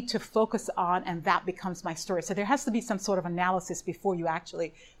I need to focus on and that becomes my story? So there has to be some sort of analysis before you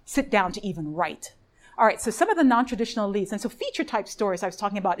actually sit down to even write. All right, so some of the non-traditional leads. And so feature type stories I was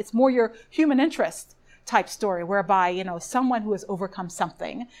talking about, it's more your human interest type story whereby, you know, someone who has overcome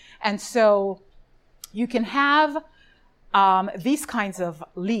something. And so you can have these kinds of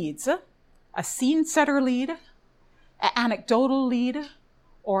leads, a scene setter lead, an anecdotal lead,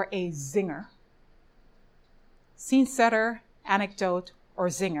 or a zinger. Scene setter, anecdote, or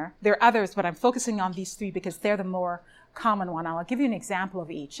zinger. There are others, but I'm focusing on these three because they're the more common one. I'll give you an example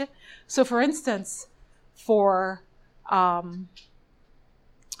of each. So for instance, for a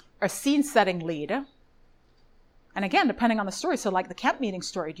scene setting lead, and again, depending on the story, so like the camp meeting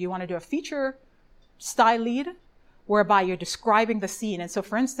story, do you want to do a feature style lead whereby you're describing the scene? And so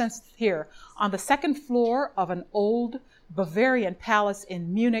for instance, here, on the second floor of an old Bavarian palace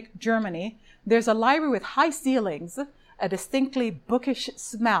in Munich, Germany, there's a library with high ceilings, a distinctly bookish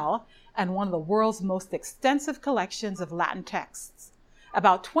smell, and one of the world's most extensive collections of Latin texts.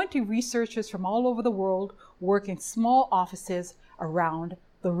 About 20 researchers from all over the world work in small offices around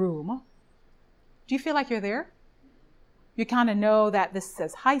the room. Do you feel like you're there? You kind of know that this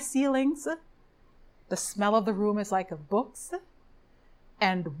says high ceilings. The smell of the room is like of books,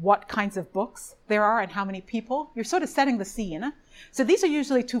 and what kinds of books there are and how many people. You're sort of setting the scene. So these are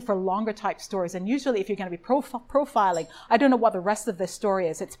usually two for longer type stories. And usually if you're going to be profiling, I don't know what the rest of this story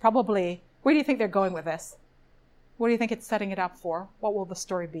is. It's probably, where do you think they're going with this? What do you think it's setting it up for? What will the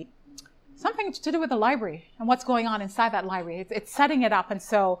story be? Something to do with the library and what's going on inside that library. It's setting it up. And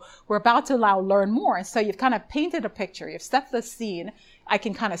so we're about to learn more. And so you've kind of painted a picture. You've set the scene. I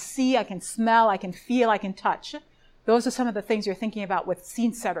can kind of see, I can smell, I can feel, I can touch. Those are some of the things you're thinking about with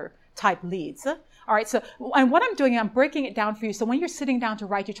scene setter type leads. All right, so, and what I'm doing, I'm breaking it down for you. So when you're sitting down to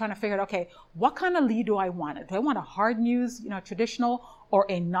write, you're trying to figure out, okay, what kind of lead do I want? Do I want a hard news, traditional, or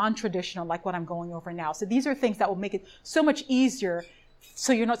a non-traditional, like what I'm going over now? So these are things that will make it so much easier,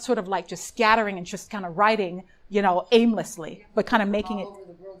 so you're not sort of like just scattering and just kind of writing, aimlessly, but kind of making it. All over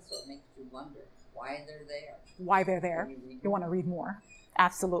the world, so it makes you wonder why they're there. Why they're there. You want to read more.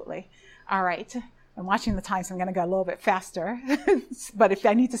 Absolutely. All right. I'm watching the time, so I'm going to go a little bit faster. But if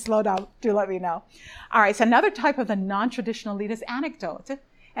I need to slow down, do let me know. All right, so another type of the non-traditional lead is anecdote.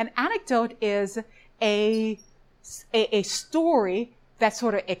 An anecdote is a story that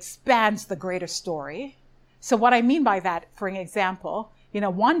sort of expands the greater story. So what I mean by that, for an example,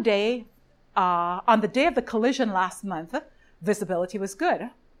 one day, on the day of the collision last month, visibility was good.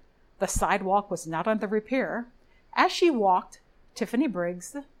 The sidewalk was not under repair. As she walked, Tiffany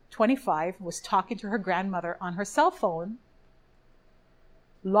Briggs, 25, was talking to her grandmother on her cell phone,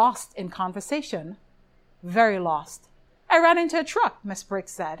 lost in conversation, very lost. I ran into a truck, Miss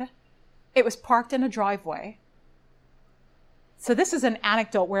Briggs said. It was parked in a driveway. So this is an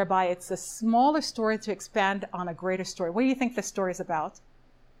anecdote whereby it's a smaller story to expand on a greater story. What do you think this story is about?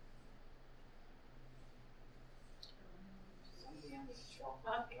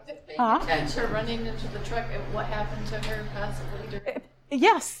 Her running into the truck and what happened to her possibly.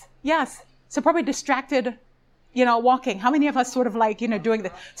 Yes. So probably distracted, walking. How many of us sort of like, doing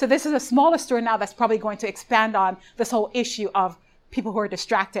this? So this is a smaller story now that's probably going to expand on this whole issue of people who are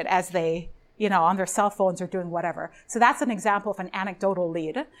distracted as they, on their cell phones or doing whatever. So that's an example of an anecdotal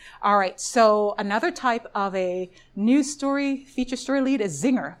lead. All right. So another type of a news story, feature story lead is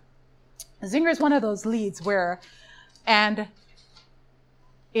zinger. Zinger is one of those leads where, and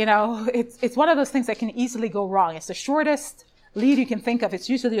it's one of those things that can easily go wrong. It's the shortest lead you can think of. It's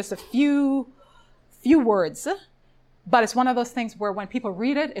usually just a few words, but it's one of those things where when people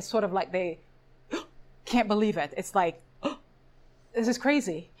read it, it's sort of like they can't believe it. It's like, this is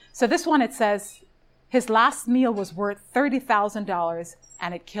crazy. So this one, it says, his last meal was worth $30,000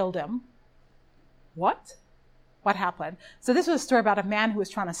 and it killed him. What? What happened? So this was a story about a man who was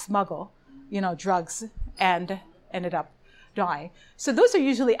trying to smuggle, drugs and ended up dying. So those are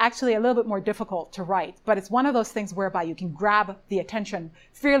usually actually a little bit more difficult to write, but it's one of those things whereby you can grab the attention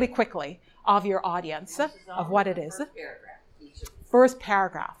fairly quickly of your audience of what it is. First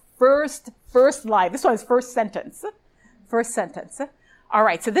paragraph. First line. This one is first sentence. First sentence. All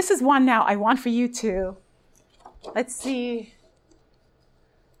right, so this is one now I want for you to, let's see.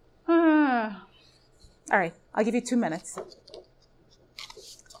 All right, I'll give you 2 minutes.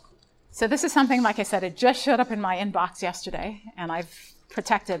 So this is something, like I said, it just showed up in my inbox yesterday, and I've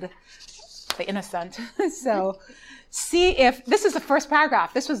protected the innocent. So see if, this is the first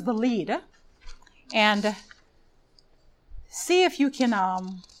paragraph. This was the lead. And see if you can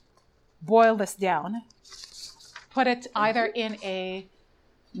boil this down. Put it either in a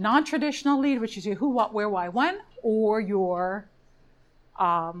non-traditional lead, which is your who, what, where, why, when, or your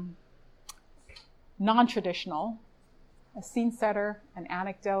non-traditional, a scene setter, an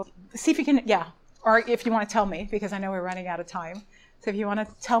anecdote. See if you can, yeah, or if you want to tell me, because I know we're running out of time. So if you want to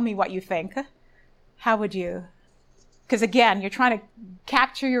tell me what you think, how would you? Because again, you're trying to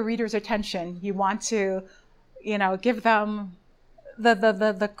capture your reader's attention. You want to, give them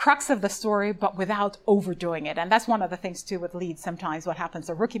the crux of the story, but without overdoing it. And that's one of the things too with leads. Sometimes what happens,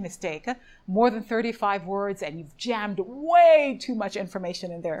 a rookie mistake, more than 35 words, and you've jammed way too much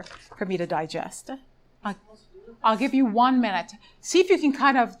information in there for me to digest. I'll give you 1 minute. See if you can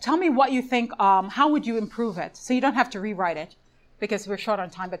kind of tell me what you think. How would you improve it? So you don't have to rewrite it because we're short on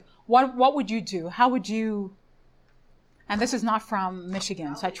time. But what would you do? How would you? And this is not from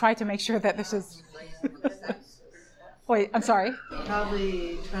Michigan, so I tried to make sure that this is. Wait, I'm sorry.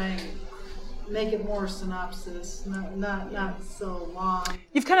 Probably try and make it more synopsis, not so long.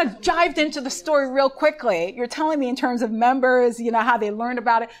 You've kind of jived into the story real quickly. You're telling me in terms of members, how they learned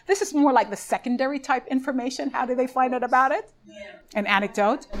about it. This is more like the secondary type information. How do they find out about it? Yeah. An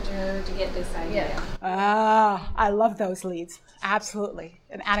anecdote? To get this idea. Yeah. Ah, I love those leads. Absolutely.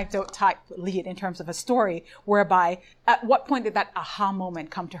 An anecdote type lead in terms of a story whereby, at what point did that aha moment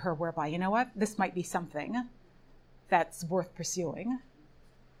come to her whereby, you know what, this might be something that's worth pursuing.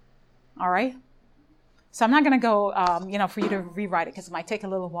 All right. So I'm not going to go, for you to rewrite it because it might take a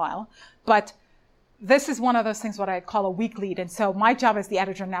little while. But this is one of those things what I call a weak lead. And so my job as the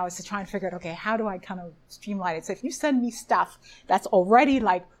editor now is to try and figure out, okay, how do I kind of streamline it? So if you send me stuff that's already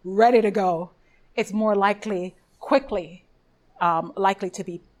like ready to go, it's more likely, quickly, likely to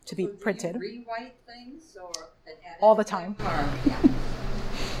be printed. Do you rewrite things or edit all the time?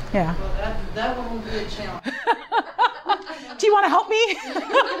 Yeah. Well, that one will be a challenge. Do you want to help me?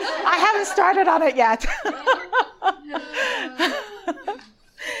 I haven't started on it yet.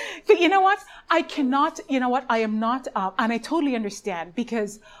 But you know what? I cannot, I am not, and I totally understand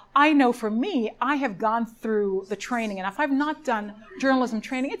because I know for me, I have gone through the training, and if I've not done journalism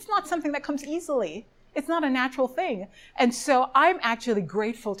training, it's not something that comes easily. It's not a natural thing. And so I'm actually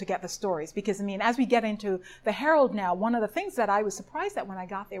grateful to get the stories because, as we get into the Herald now, one of the things that I was surprised at when I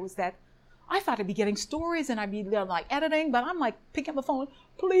got there was that I thought I'd be getting stories and I'd be like editing, but I'm like picking up the phone,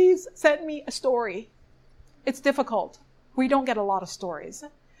 please send me a story. It's difficult. We don't get a lot of stories.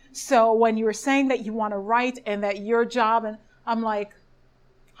 So when you were saying that you want to write and that your job, and I'm like,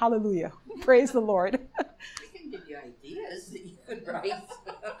 hallelujah, praise the Lord. We can give you ideas that you could write.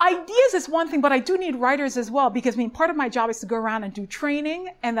 Ideas is one thing, but I do need writers as well because part of my job is to go around and do training,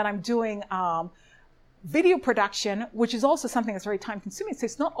 and then I'm doing video production, which is also something that's very time consuming. So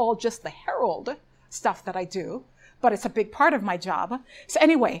it's not all just the Herald stuff that I do, but it's a big part of my job. So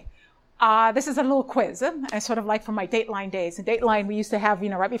anyway, this is a little quiz. And sort of like from my Dateline days. In Dateline, we used to have,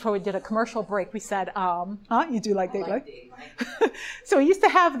 right before we did a commercial break, we said, you do like Dateline? Like Dateline. So we used to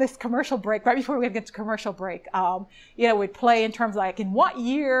have this commercial break right before we get to commercial break. We'd play in terms of like in what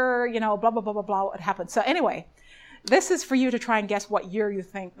year, blah, blah, blah, blah, blah, what happened. So anyway, this is for you to try and guess what year you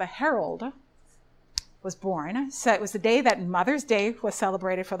think the Herald was born. So it was the day that Mother's Day was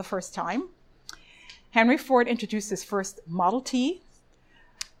celebrated for the first time. Henry Ford introduced his first Model T.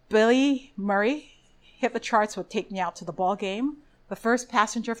 Billy Murray hit the charts with Take Me Out to the Ball Game. The first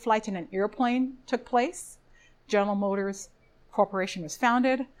passenger flight in an airplane took place. General Motors Corporation was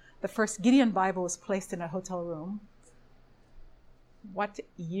founded. The first Gideon Bible was placed in a hotel room. What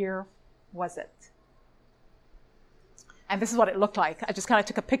year was it? And this is what it looked like. I just kind of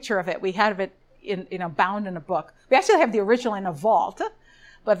took a picture of it. We had it bound in a book. We actually have the original in a vault,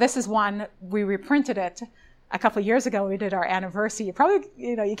 but this is one, we reprinted it a couple of years ago. We did our anniversary. You probably,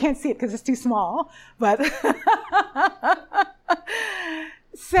 you can't see it because it's too small, but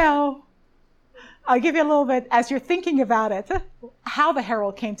so I'll give you a little bit as you're thinking about it, how the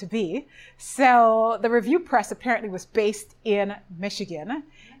Herald came to be. So the Review Press apparently was based in Michigan,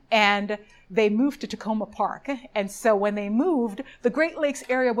 and they moved to Tacoma Park. And so when they moved, the Great Lakes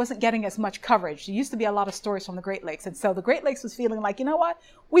area wasn't getting as much coverage. There used to be a lot of stories from the Great Lakes. And so the Great Lakes was feeling like, you know what?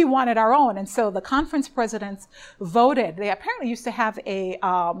 We wanted our own. And so the conference presidents voted. They apparently used to have a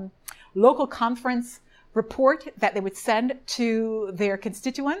local conference report that they would send to their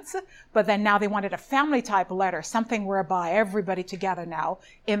constituents, but then now they wanted a family type letter, something whereby everybody together now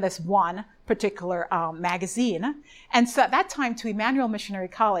in this one particular magazine. And so at that time to Emmanuel Missionary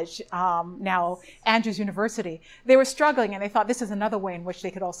College, now Andrews University, they were struggling and they thought this is another way in which they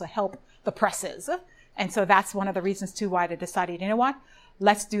could also help the presses. And so that's one of the reasons too why they decided, you know what,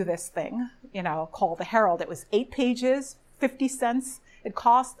 let's do this thing, called the Herald. It was 8 pages, 50 cents. It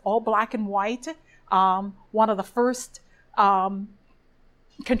cost, all black and white. One of the first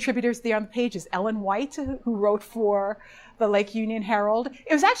contributors there on the page is Ellen White, who wrote for the Lake Union Herald.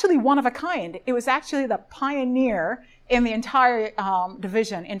 It was actually one of a kind. It was actually the pioneer in the entire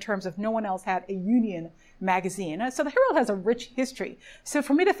division in terms of no one else had a union magazine. So the Herald has a rich history. So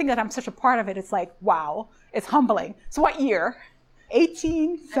for me to think that I'm such a part of it, it's like, wow, it's humbling. So what year?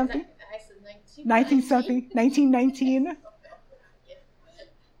 18 something? I said 19 something? 1919?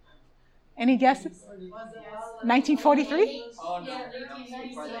 Any guesses? 1943?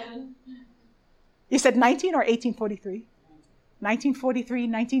 You said 19 or 1843? 1943,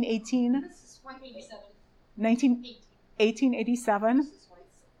 1918? 1887?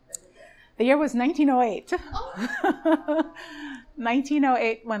 The year was 1908.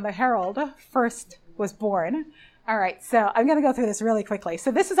 1908 when the Herald first was born. All right, so I'm going to go through this really quickly. So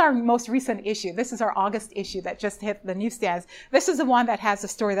this is our most recent issue. This is our August issue that just hit the newsstands. This is the one that has the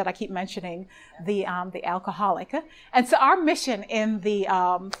story that I keep mentioning, the alcoholic. And so our mission in the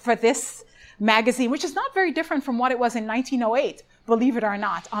for this magazine, which is not very different from what it was in 1908, believe it or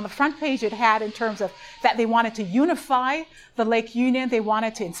not. On the front page, it had in terms of that they wanted to unify the Lake Union, they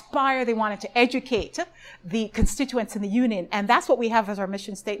wanted to inspire, they wanted to educate the constituents in the Union. And that's what we have as our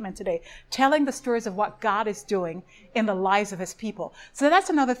mission statement today, telling the stories of what God is doing in the lives of his people. So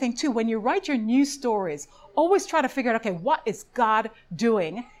that's another thing too. When you write your news stories, always try to figure out, okay, what is God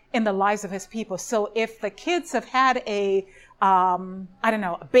doing in the lives of his people? So if the kids have had a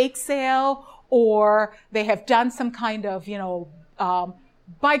bake sale, or they have done some kind of,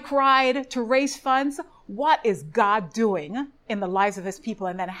 bike ride to raise funds, what is God doing in the lives of his people?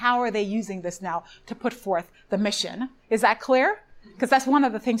 And then how are they using this now to put forth the mission? Is that clear? Because that's one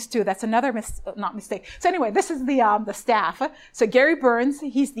of the things too. That's another not mistake. So anyway, this is the staff. So Gary Burns,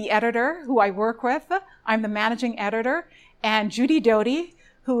 he's the editor who I work with. I'm the managing editor. And Judy Doty,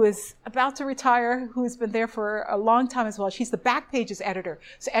 who is about to retire, who's been there for a long time as well. She's the back pages editor.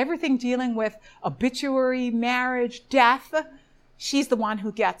 So everything dealing with obituary, marriage, death, she's the one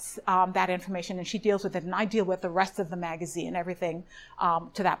who gets that information, and she deals with it, and I deal with the rest of the magazine, everything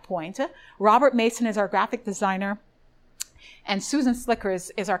to that point. Robert Mason is our graphic designer, and Susan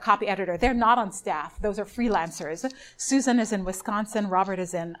Slickers is our copy editor. They're not on staff. Those are freelancers. Susan is in Wisconsin. Robert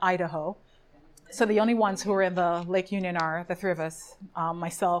is in Idaho. So the only ones who are in the Lake Union are the three of us,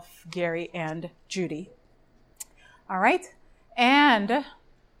 myself, Gary, and Judy. All right. And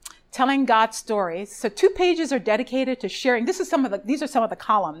telling God's stories. So 2 pages are dedicated to sharing. These are some of the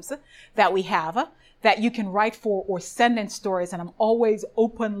columns that we have that you can write for or send in stories. And I'm always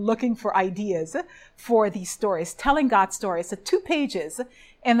open looking for ideas for these stories, telling God's stories. So 2 pages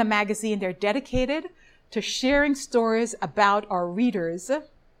in the magazine, they're dedicated to sharing stories about our readers,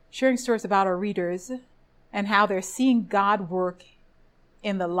 and how they're seeing God work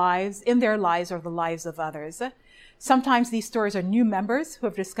in their lives or the lives of others. Sometimes these stories are new members who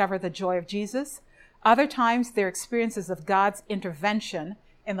have discovered the joy of Jesus. Other times they're experiences of God's intervention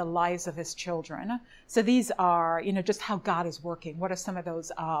in the lives of his children. So these are, just how God is working. What are some of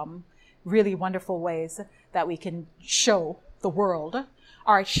those really wonderful ways that we can show the world?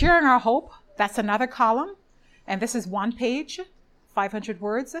 All right, sharing our hope. That's another column. And this is 1 page. 500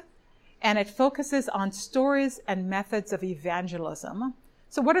 words, and it focuses on stories and methods of evangelism.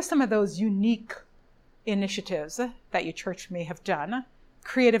 So what are some of those unique initiatives that your church may have done,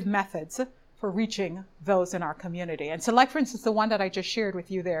 creative methods for reaching those in our community? And so like, for instance, the one that I just shared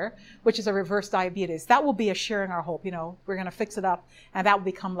with you there, which is a reverse diabetes, that will be a sharing our hope. We're going to fix it up, and that will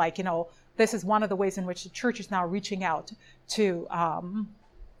become like, this is one of the ways in which the church is now reaching out to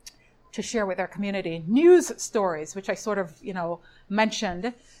share with our community. News stories, which I sort of,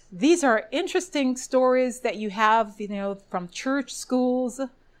 mentioned. These are interesting stories that you have, from church, schools,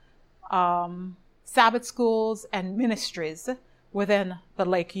 Sabbath schools, and ministries within the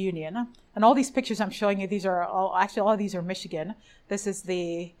Lake Union. And all these pictures I'm showing you, all of these are Michigan. This is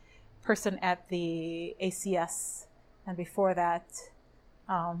the person at the ACS. And before that,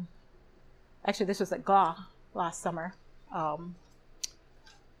 this was at GLA last summer.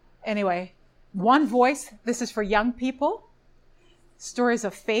 Anyway, One Voice, this is for young people. Stories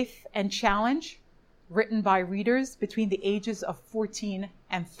of faith and challenge, written by readers between the ages of 14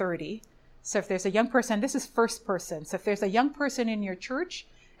 and 30. So if there's a young person, this is first person. So if there's a young person in your church,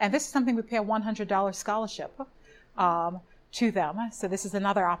 and this is something we pay a $100 scholarship to them. So this is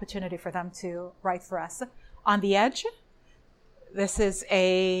another opportunity for them to write for us. On the Edge, this is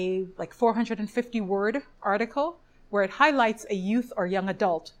a 450-word article where it highlights a youth or young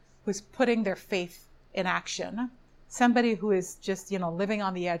adult who's putting their faith in action. Somebody who is just, living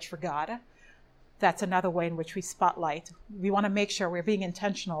on the edge for God. That's another way in which we spotlight. We want to make sure we're being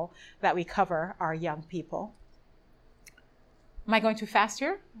intentional that we cover our young people. Am I going too fast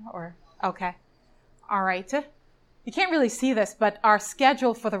here? Or okay. All right. You can't really see this, but our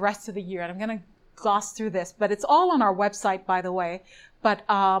schedule for the rest of the year, and I'm going to gloss through this, but it's all on our website, by the way. But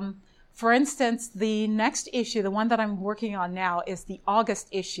for instance, the next issue, the one that I'm working on now, is the August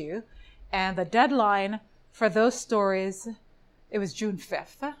issue. And the deadline for those stories, it was June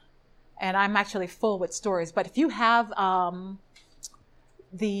 5th. And I'm actually full with stories. But if you have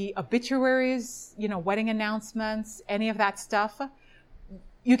the obituaries, wedding announcements, any of that stuff,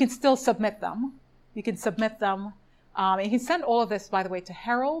 you can still submit them. You can submit them. You can send all of this, by the way, to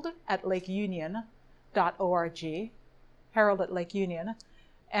herald@lakeunion.org. Herald@lakeunion.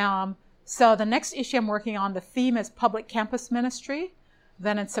 So the next issue I'm working on, the theme is public campus ministry.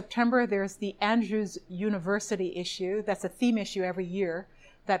 Then in September, there's the Andrews University issue. That's a theme issue every year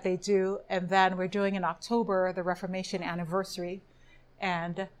that they do. And then we're doing in October the Reformation anniversary.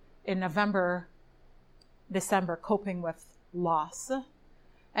 And in November, December, coping with loss.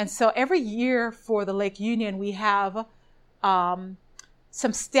 And so every year for the Lake Union, we have some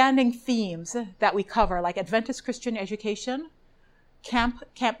standing themes that we cover, like Adventist Christian education, camp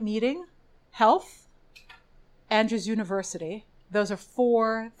meeting, health, Andrews University. Those are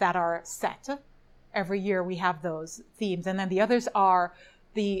 4 that are set. Every year we have those themes. And then the others are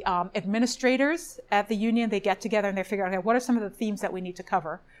the administrators at the union. They get together and they figure out, okay, what are some of the themes that we need to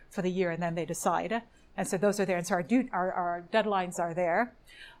cover for the year? And then they decide. And so those are there. And so our deadlines are there.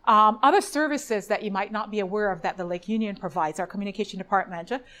 Other services that you might not be aware of that the Lake Union provides, our communication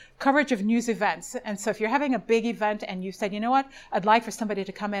department, coverage of news events. And so if you're having a big event and you said, you know what, I'd like for somebody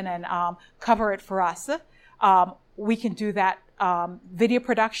to come in and cover it for us, we can do that. Video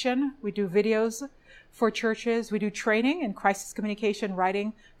production, we do videos for churches. We do training in crisis communication,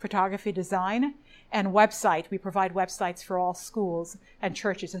 writing, photography, design, and website. We provide websites for all schools and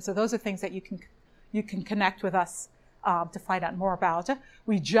churches. And so those are things that you can connect with us to find out more about.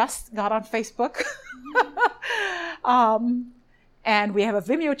 We just got on Facebook. And we have a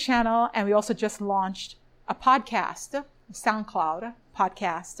Vimeo channel, and we also just launched a podcast, a SoundCloud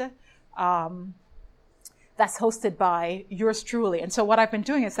podcast, that's hosted by yours truly. And so what I've been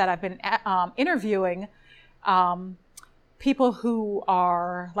doing is that I've been interviewing people who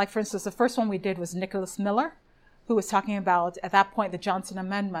are, like, for instance, the first one we did was Nicholas Miller, who was talking about, at that point, the Johnson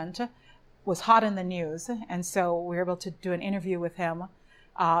Amendment was hot in the news. And so we were able to do an interview with him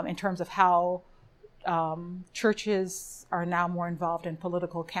in terms of how churches are now more involved in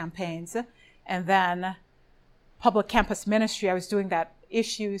political campaigns. And then public campus ministry, I was doing that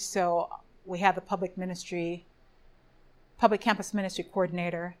issue, so we had the public campus ministry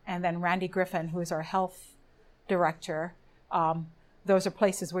coordinator, and then Randy Griffin, who is our health director. Those are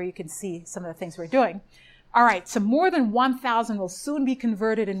places where you can see some of the things we're doing. All right, so more than 1,000 will soon be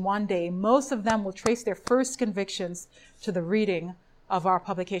converted in one day. Most of them will trace their first convictions to the reading of our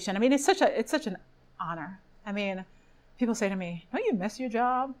publication. I mean, it's such an honor. I mean, people say to me, "Don't you miss your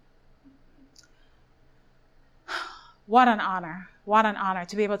job?" What an honor. What an honor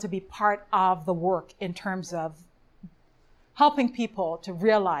to be able to be part of the work in terms of helping people to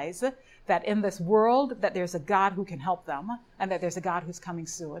realize that in this world that there's a God who can help them and that there's a God who's coming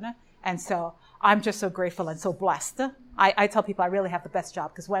soon. And so I'm just so grateful and so blessed. I tell people I really have the best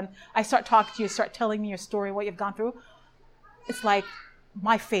job, because when I start talking to you, start telling me your story, what you've gone through, it's like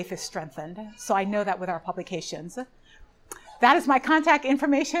my faith is strengthened. So I know that with our publications. That is my contact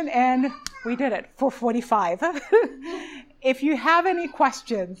information, and we did it, 4:45. If you have any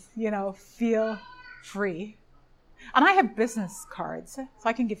questions, feel free. And I have business cards, so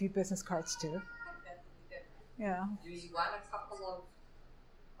I can give you business cards too. Yeah. Do you want a couple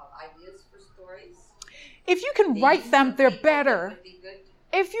of ideas for stories? If you can write them, they're better.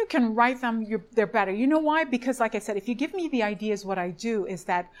 If you can write them, they're better. You know why? Because, like I said, if you give me the ideas, what I do is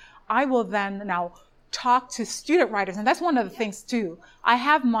that I will then now talk to student writers, and that's one of the things too. I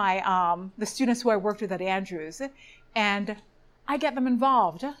have my the students who I worked with at Andrews, and I get them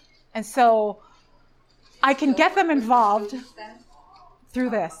involved, and so I can get them involved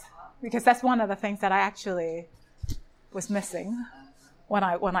through this, because that's one of the things that I actually was missing when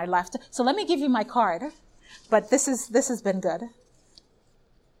I left. So let me give you my card, but this has been good.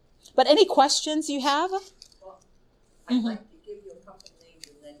 But any questions you have? Well, I'd like to give you a couple names,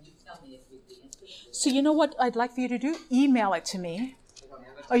 and then you tell me if you'd be interested. So you know what I'd like for you to do? Email it to me.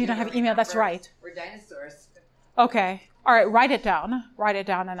 Oh, you don't have email? That's right. We're dinosaurs. Okay. All right. Write it down. Write it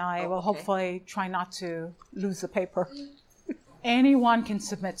down, and I will hopefully try not to lose the paper. Anyone can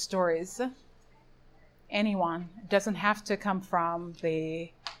submit stories. Anyone. It doesn't have to come from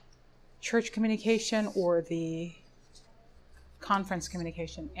the church communication or the conference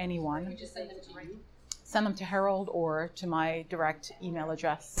communication. Anyone. We just send them to you. send them to Harold or to my direct email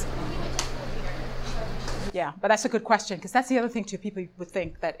address. Yeah, but that's a good question, because that's the other thing too. People would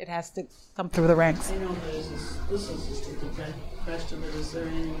think that it has to come through the ranks. I know this is just a good question, but is there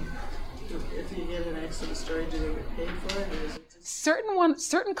any, if you get an accident story, do they get paid for it? Or is it just...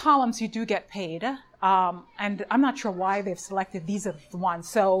 Certain columns you do get paid, and I'm not sure why they've selected these are the ones.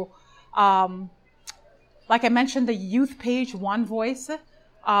 So, like I mentioned, the youth page, One Voice,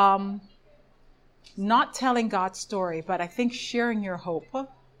 not telling God's story, but I think sharing your hope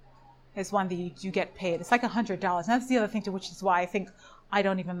is one that you get paid. It's like $100. And that's the other thing, to which is why I think I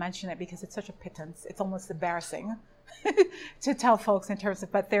don't even mention it, because it's such a pittance. It's almost embarrassing to tell folks in terms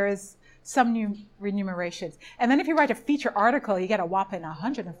of, but there is some new remunerations. And then if you write a feature article, you get a whopping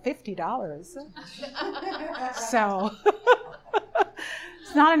 $150. So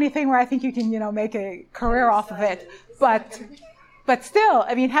it's not anything where I think you can, make a career off of it. But still,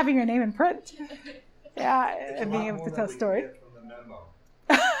 I mean, having your name in print, yeah, and being able to tell a story.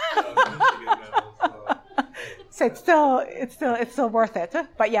 So it's still worth it.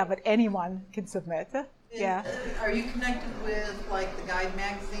 But anyone can submit. Yeah. Are you connected with like the Guide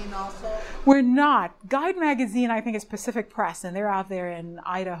magazine also? We're not. Guide magazine, I think, is Pacific Press, and they're out there in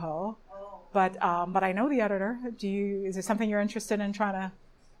Idaho. Oh. But I know the editor. Is there something you're interested in trying to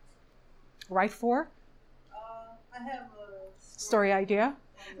write for? I have a story idea.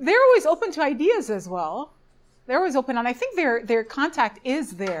 They're always open to ideas as well. They're always open, and I think their contact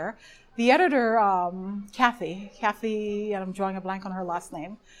is there. The editor, Kathy, and I'm drawing a blank on her last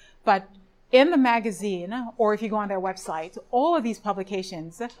name, but in the magazine, or if you go on their website, all of these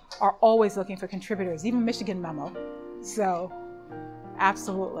publications are always looking for contributors, even Michigan Memo. So,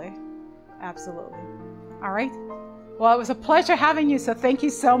 absolutely. All right. Well, it was a pleasure having you, so thank you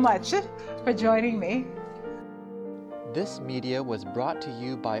so much for joining me. This media was brought to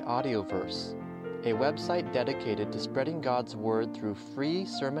you by Audioverse, a website dedicated to spreading God's Word through free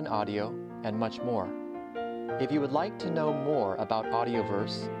sermon audio and much more. If you would like to know more about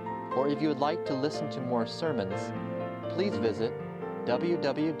Audioverse, or if you would like to listen to more sermons, please visit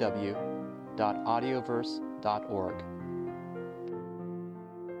www.audioverse.org.